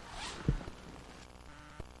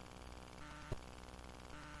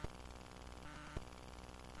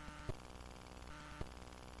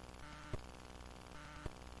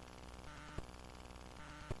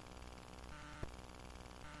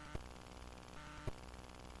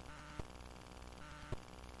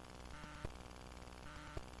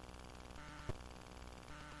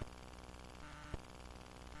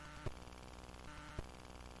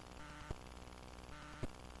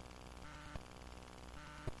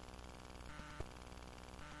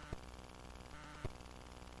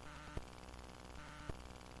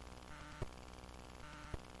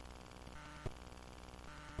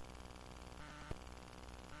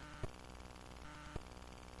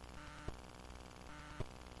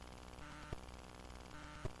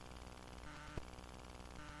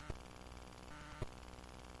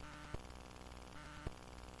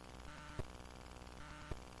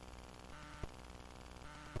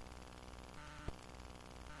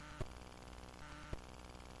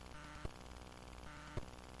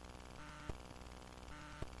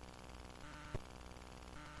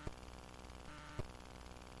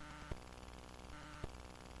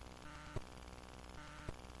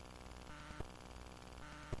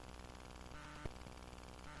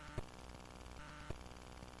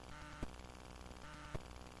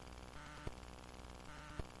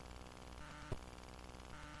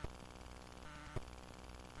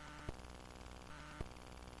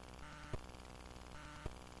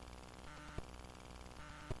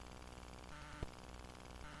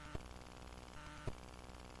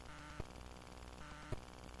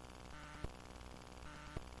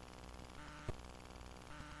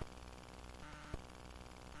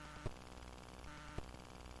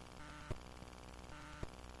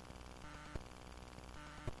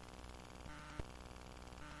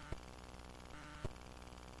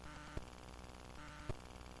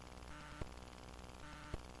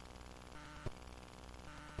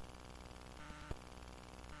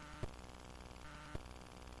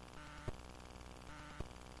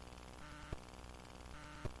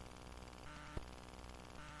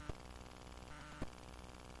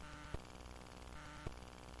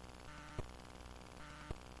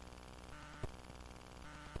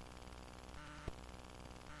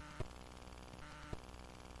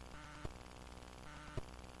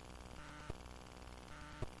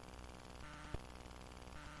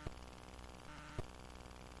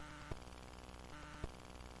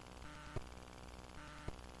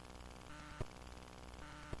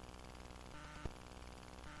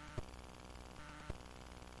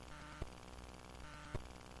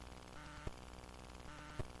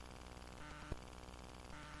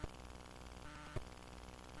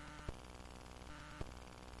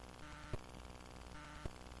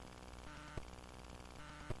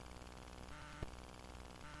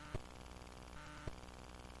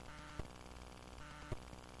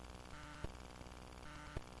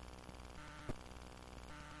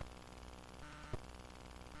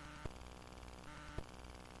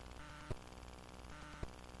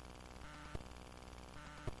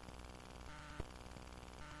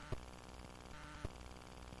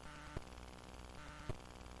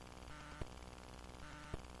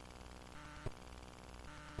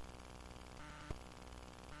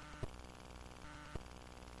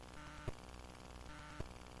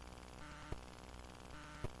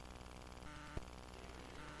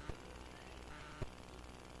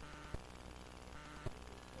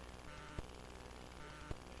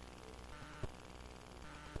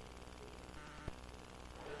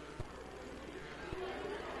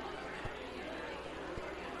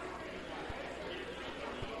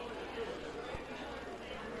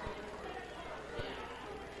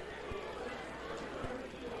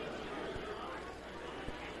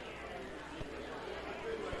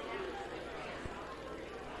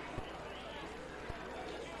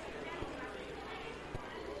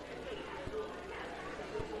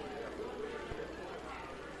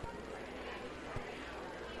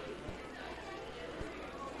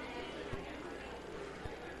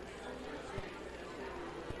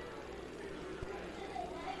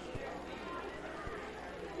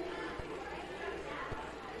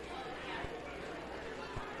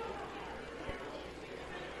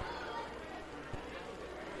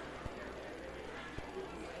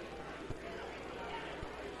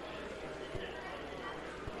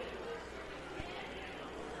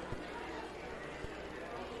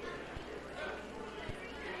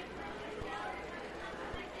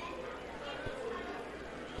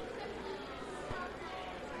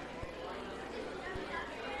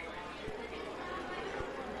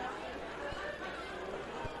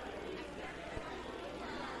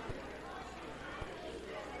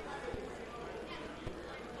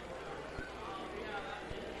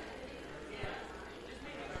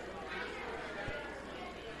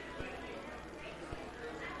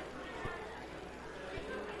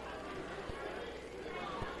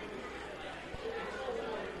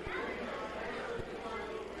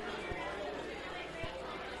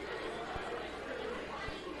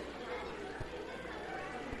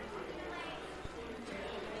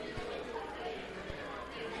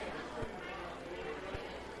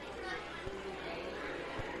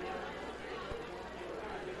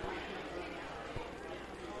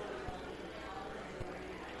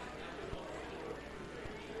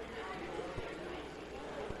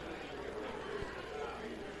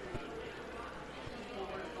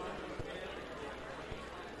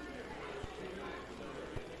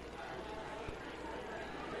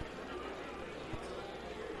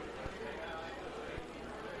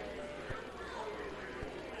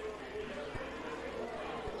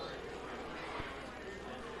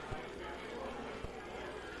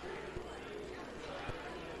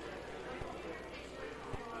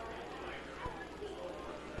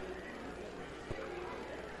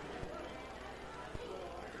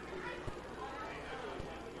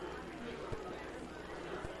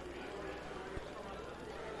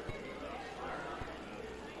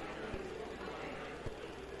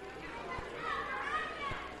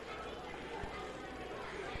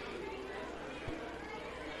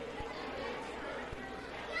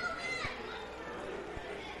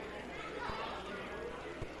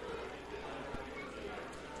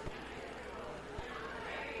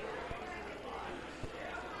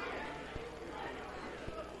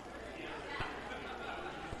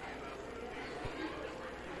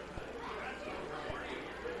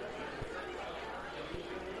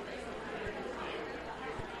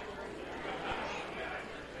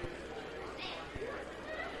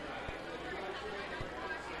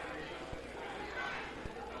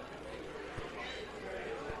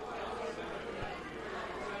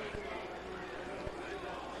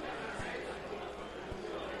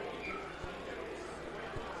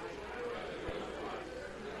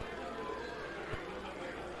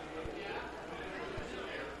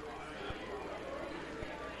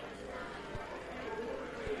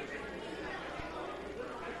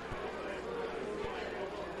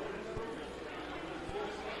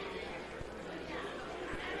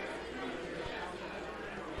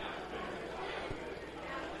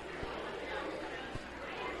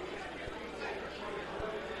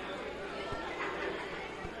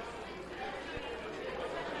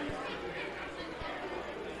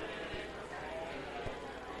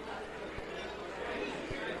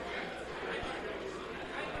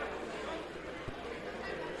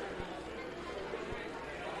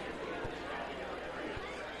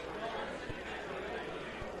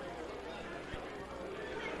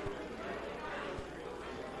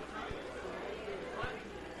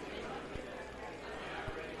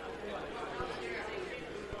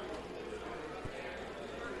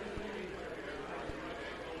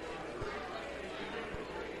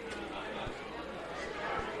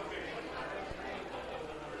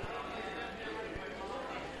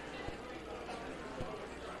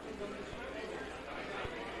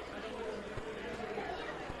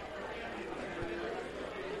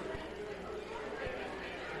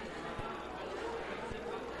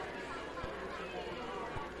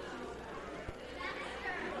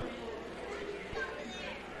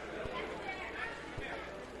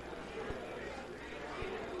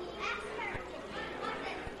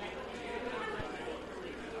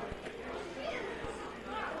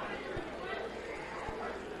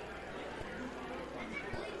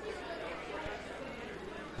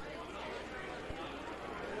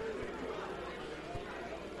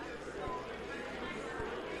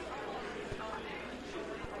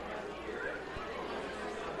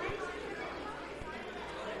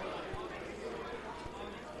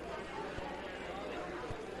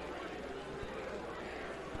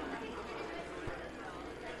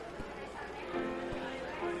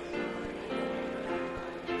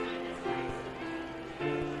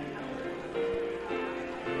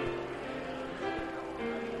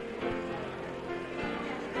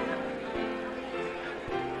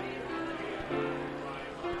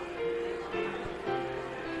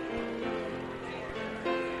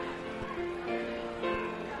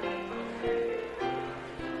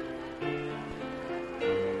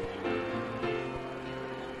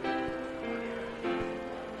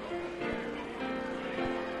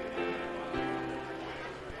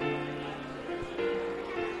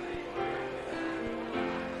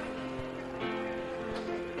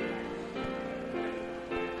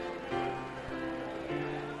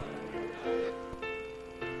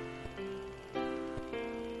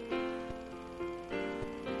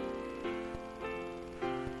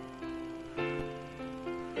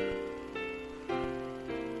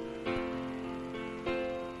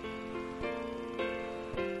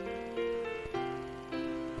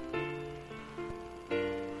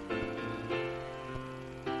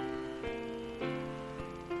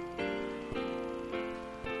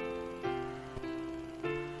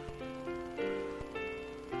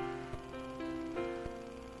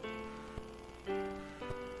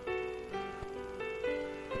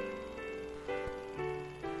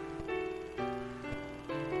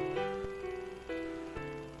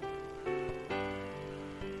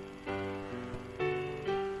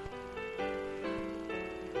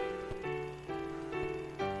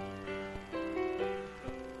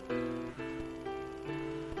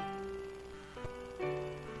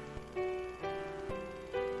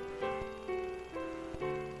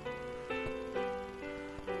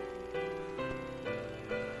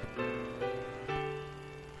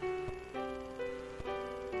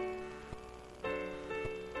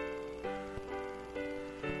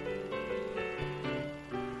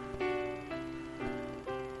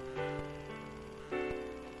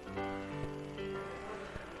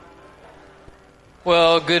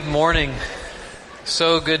 Well, good morning.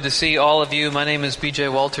 So good to see all of you. My name is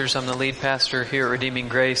BJ Walters. I'm the lead pastor here at Redeeming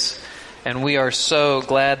Grace, and we are so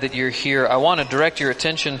glad that you're here. I want to direct your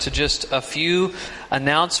attention to just a few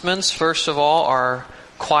announcements. First of all, our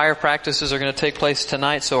choir practices are going to take place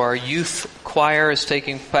tonight. So our youth choir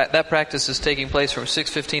that practice is taking place from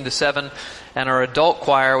 6:15 to 7, and our adult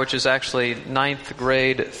choir, which is actually 9th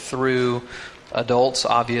grade through adults,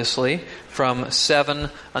 obviously, from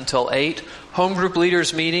 7 until 8. Home group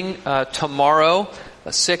leaders meeting tomorrow,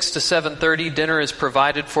 6 to 7:30. Dinner is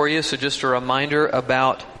provided for you, so just a reminder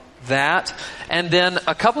about that. And then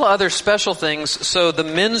a couple of other special things. So the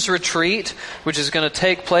men's retreat, which is going to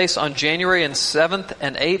take place on January 7th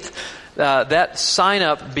and 8th, that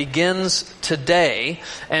sign-up begins today.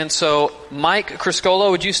 And so Mike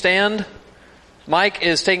Criscolo, would you stand? Mike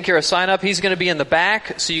is taking care of sign-up. He's going to be in the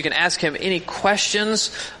back, so you can ask him any questions.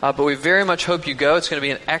 But we very much hope you go. It's going to be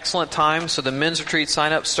an excellent time. So the men's retreat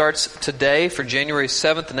sign-up starts today for January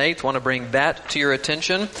 7th and 8th. I want to bring that to your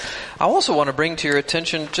attention. I also want to bring to your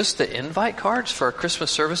attention just the invite cards for our Christmas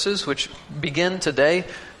services, which begin today.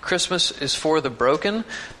 Christmas is for the broken.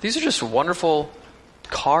 These are just wonderful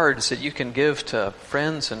cards that you can give to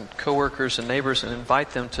friends and coworkers and neighbors and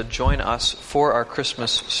invite them to join us for our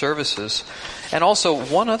Christmas services. And also,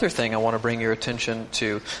 one other thing I want to bring your attention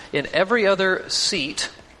to. In every other seat,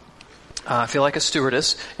 I feel like a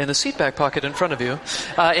stewardess, in the seat back pocket in front of you,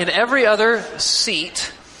 in every other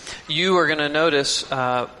seat, you are going to notice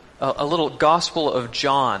a little Gospel of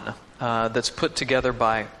John that's put together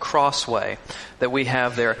by Crossway that we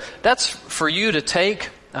have there. That's for you to take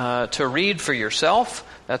to read for yourself.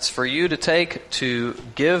 That's for you to take to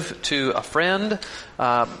give to a friend.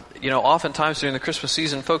 Oftentimes during the Christmas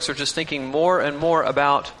season, folks are just thinking more and more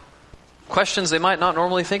about questions they might not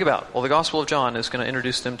normally think about. Well, the Gospel of John is going to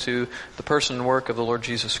introduce them to the person and work of the Lord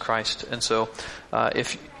Jesus Christ. And so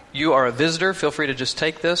if you are a visitor, feel free to just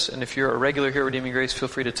take this. And if you're a regular here at Redeeming Grace, feel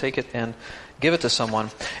free to take it and give it to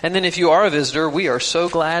someone. And then if you are a visitor, we are so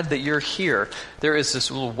glad that you're here. There is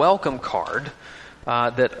this little welcome card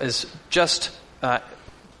that is just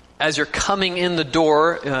as you're coming in the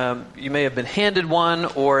door. You may have been handed one,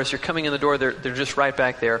 or as you're coming in the door, they're just right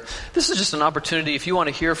back there. This is just an opportunity if you want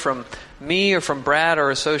to hear from me or from Brad,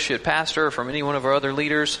 our associate pastor, or from any one of our other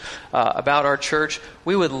leaders about our church.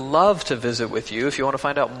 We would love to visit with you. If you want to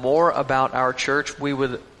find out more about our church, we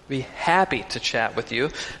would be happy to chat with you.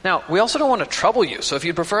 Now, we also don't want to trouble you, so if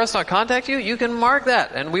you'd prefer us not contact you, you can mark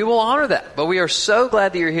that, and we will honor that. But we are so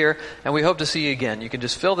glad that you're here, and we hope to see you again. You can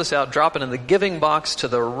just fill this out, drop it in the giving box to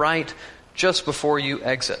the right just before you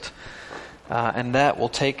exit, and that will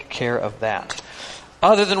take care of that.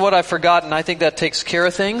 Other than what I've forgotten, I think that takes care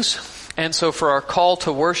of things. And so for our call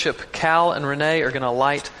to worship, Cal and Renee are going to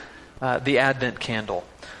light the Advent candle.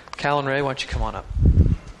 Cal and Renee, why don't you come on up?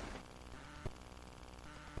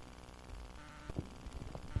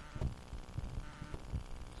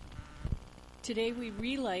 Today we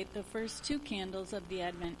relight the first two candles of the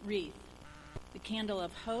Advent wreath, the candle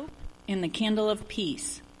of hope and the candle of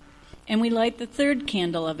peace. And we light the third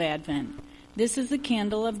candle of Advent. This is the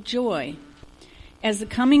candle of joy. As the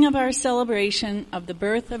coming of our celebration of the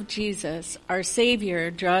birth of Jesus, our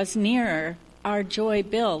Savior, draws nearer, our joy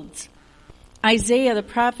builds. Isaiah the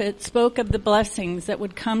prophet spoke of the blessings that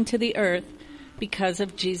would come to the earth because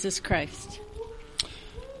of Jesus Christ.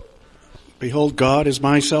 Behold, God is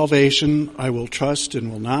my salvation. I will trust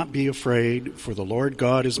and will not be afraid, for the Lord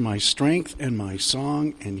God is my strength and my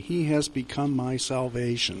song, and he has become my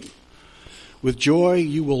salvation. With joy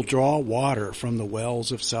you will draw water from the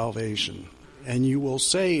wells of salvation, and you will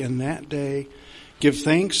say in that day, give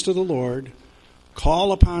thanks to the Lord,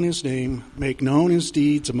 call upon his name, make known his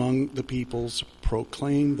deeds among the peoples,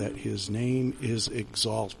 proclaim that his name is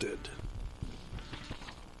exalted.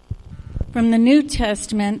 From the New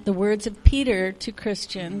Testament, the words of Peter to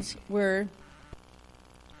Christians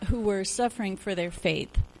who were suffering for their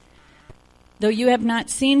faith. Though you have not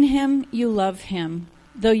seen him, you love him.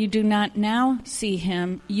 Though you do not now see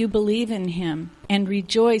him, you believe in him and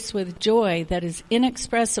rejoice with joy that is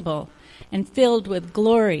inexpressible and filled with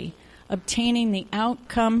glory, obtaining the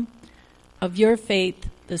outcome of your faith,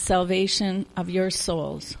 the salvation of your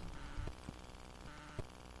souls.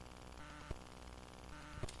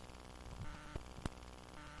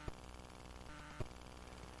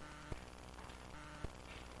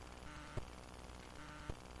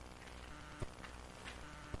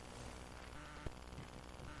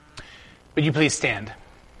 Would you please stand?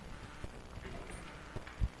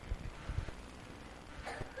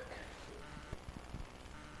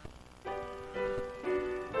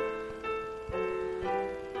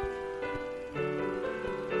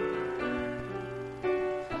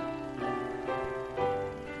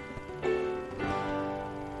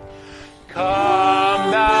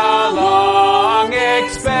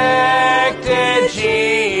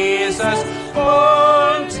 Nation.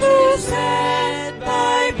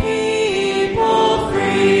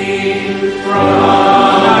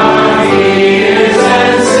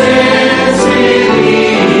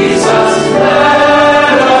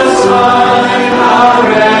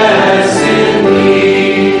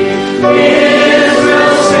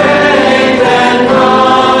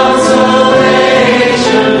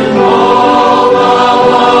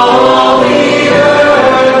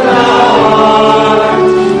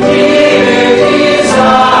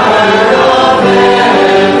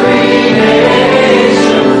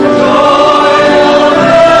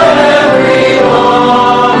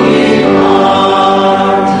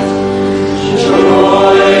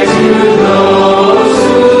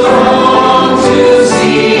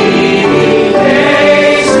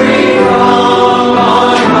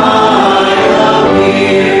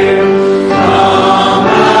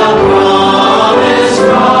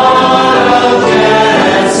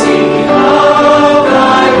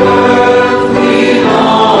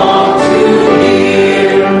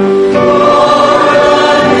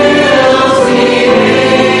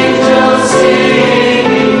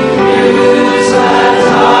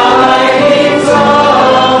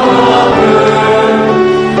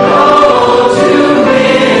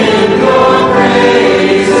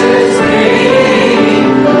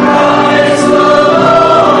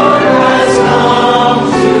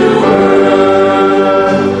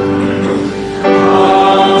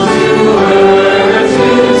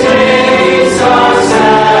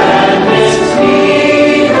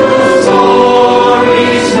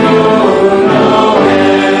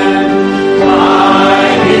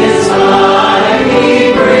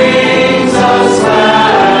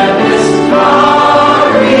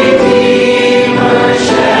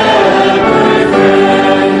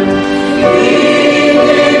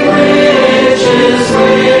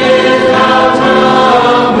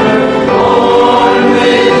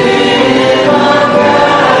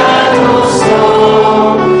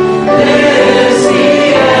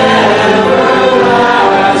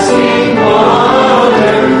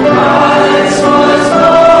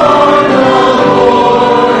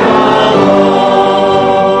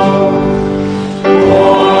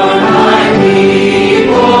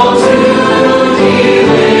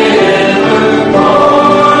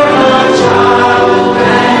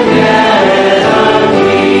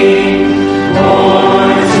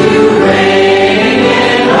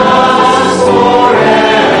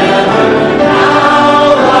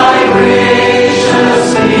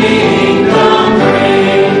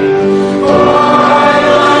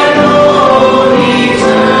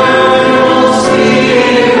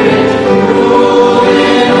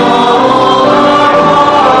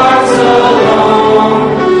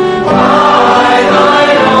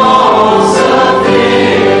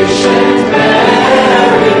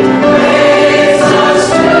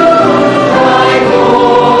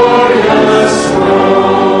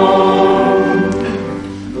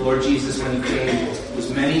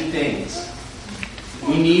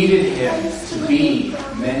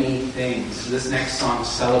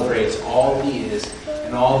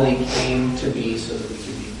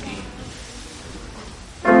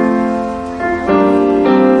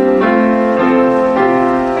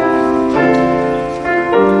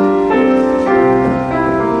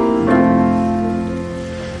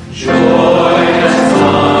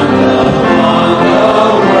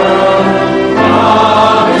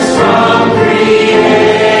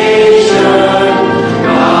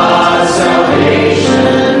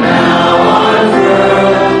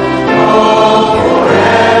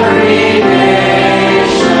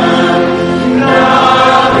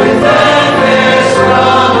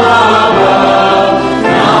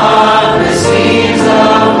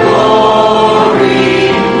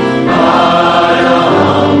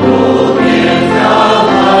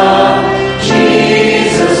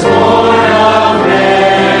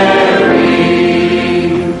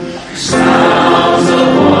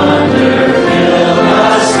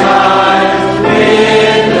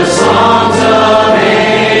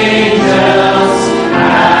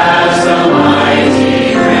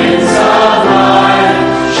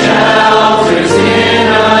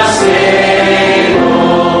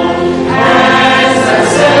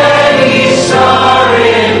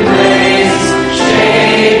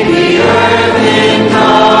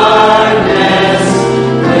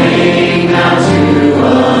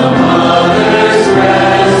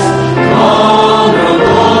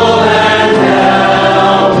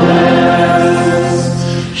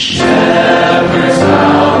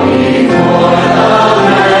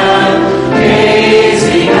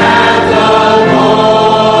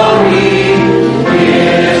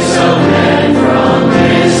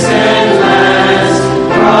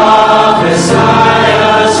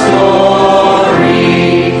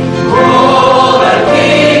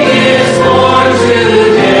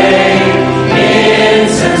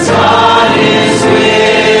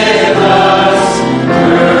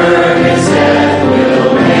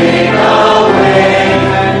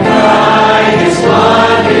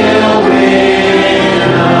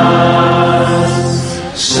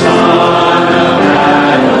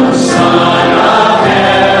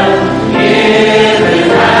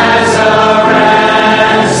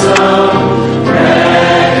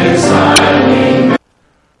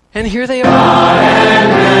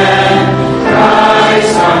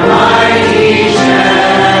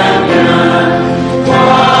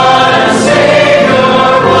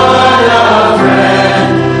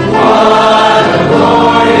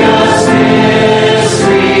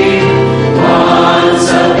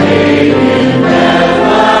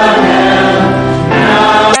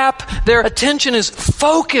 their attention is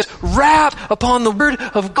focused, wrapped upon the Word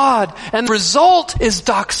of God. And the result is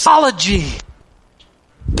doxology.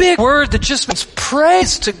 Big word that just means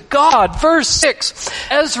praise to God. Verse 6,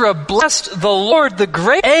 Ezra blessed the Lord, the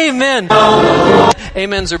great. Amen.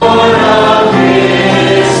 Amens are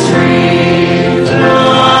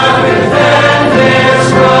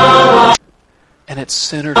and it's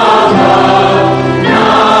centered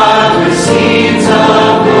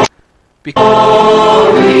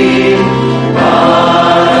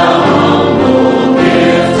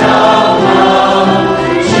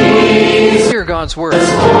hear God's word.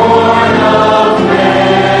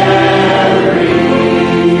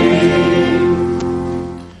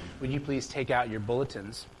 Would you please take out your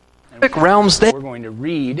bulletins? Realms We're going to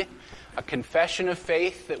read a confession of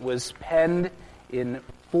faith that was penned in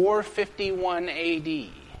 451 AD.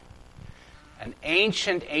 An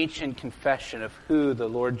ancient confession of who the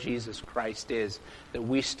Lord Jesus Christ is that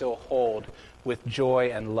we still hold with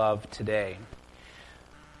joy and love today.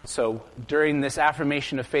 So during this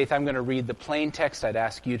affirmation of faith, I'm going to read the plain text. I'd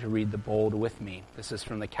ask you to read the bold with me. This is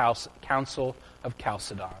from the Council of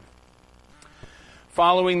Chalcedon.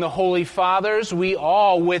 Following the Holy Fathers, we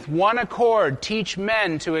all with one accord teach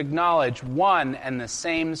men to acknowledge one and the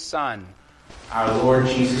same Son, our Lord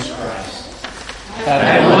Jesus Christ.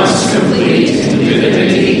 At once complete in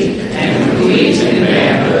divinity and complete in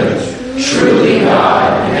manhood, truly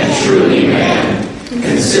God and truly man,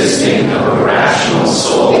 consisting of a rational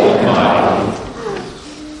soul and body.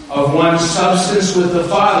 Of one substance with the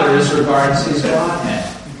Father as regards his Godhead.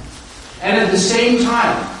 And at the same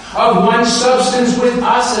time, of one substance with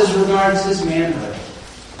us as regards his manhood.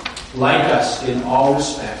 Like us in all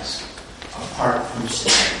respects, apart from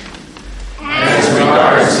sin. As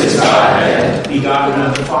regards his Godhead, begotten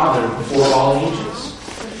of the Father before all ages.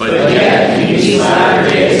 But yet in these latter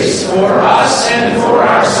days, for us and for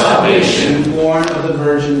our salvation, born of the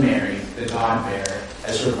Virgin Mary, the God-bearer,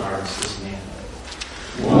 as regards his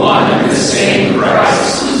manhood. One and the same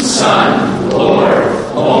Christ, Son, Lord,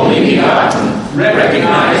 only begotten,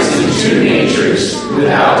 recognized in two natures,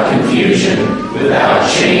 without confusion, without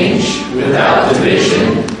change, without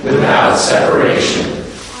division, without separation.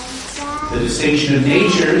 The distinction of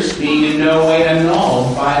natures being in no way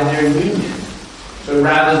annulled by their union, but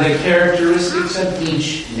rather the characteristics of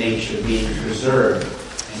each nature being preserved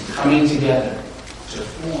and coming together to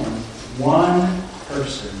form one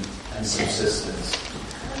person and subsistence,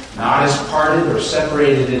 not as parted or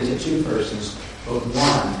separated into two persons, but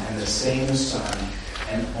one and the same Son,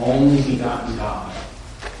 and only begotten God,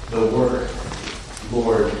 the Word,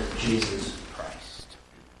 Lord Jesus Christ.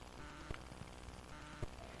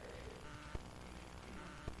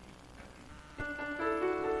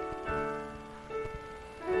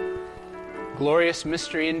 Glorious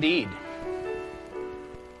mystery indeed.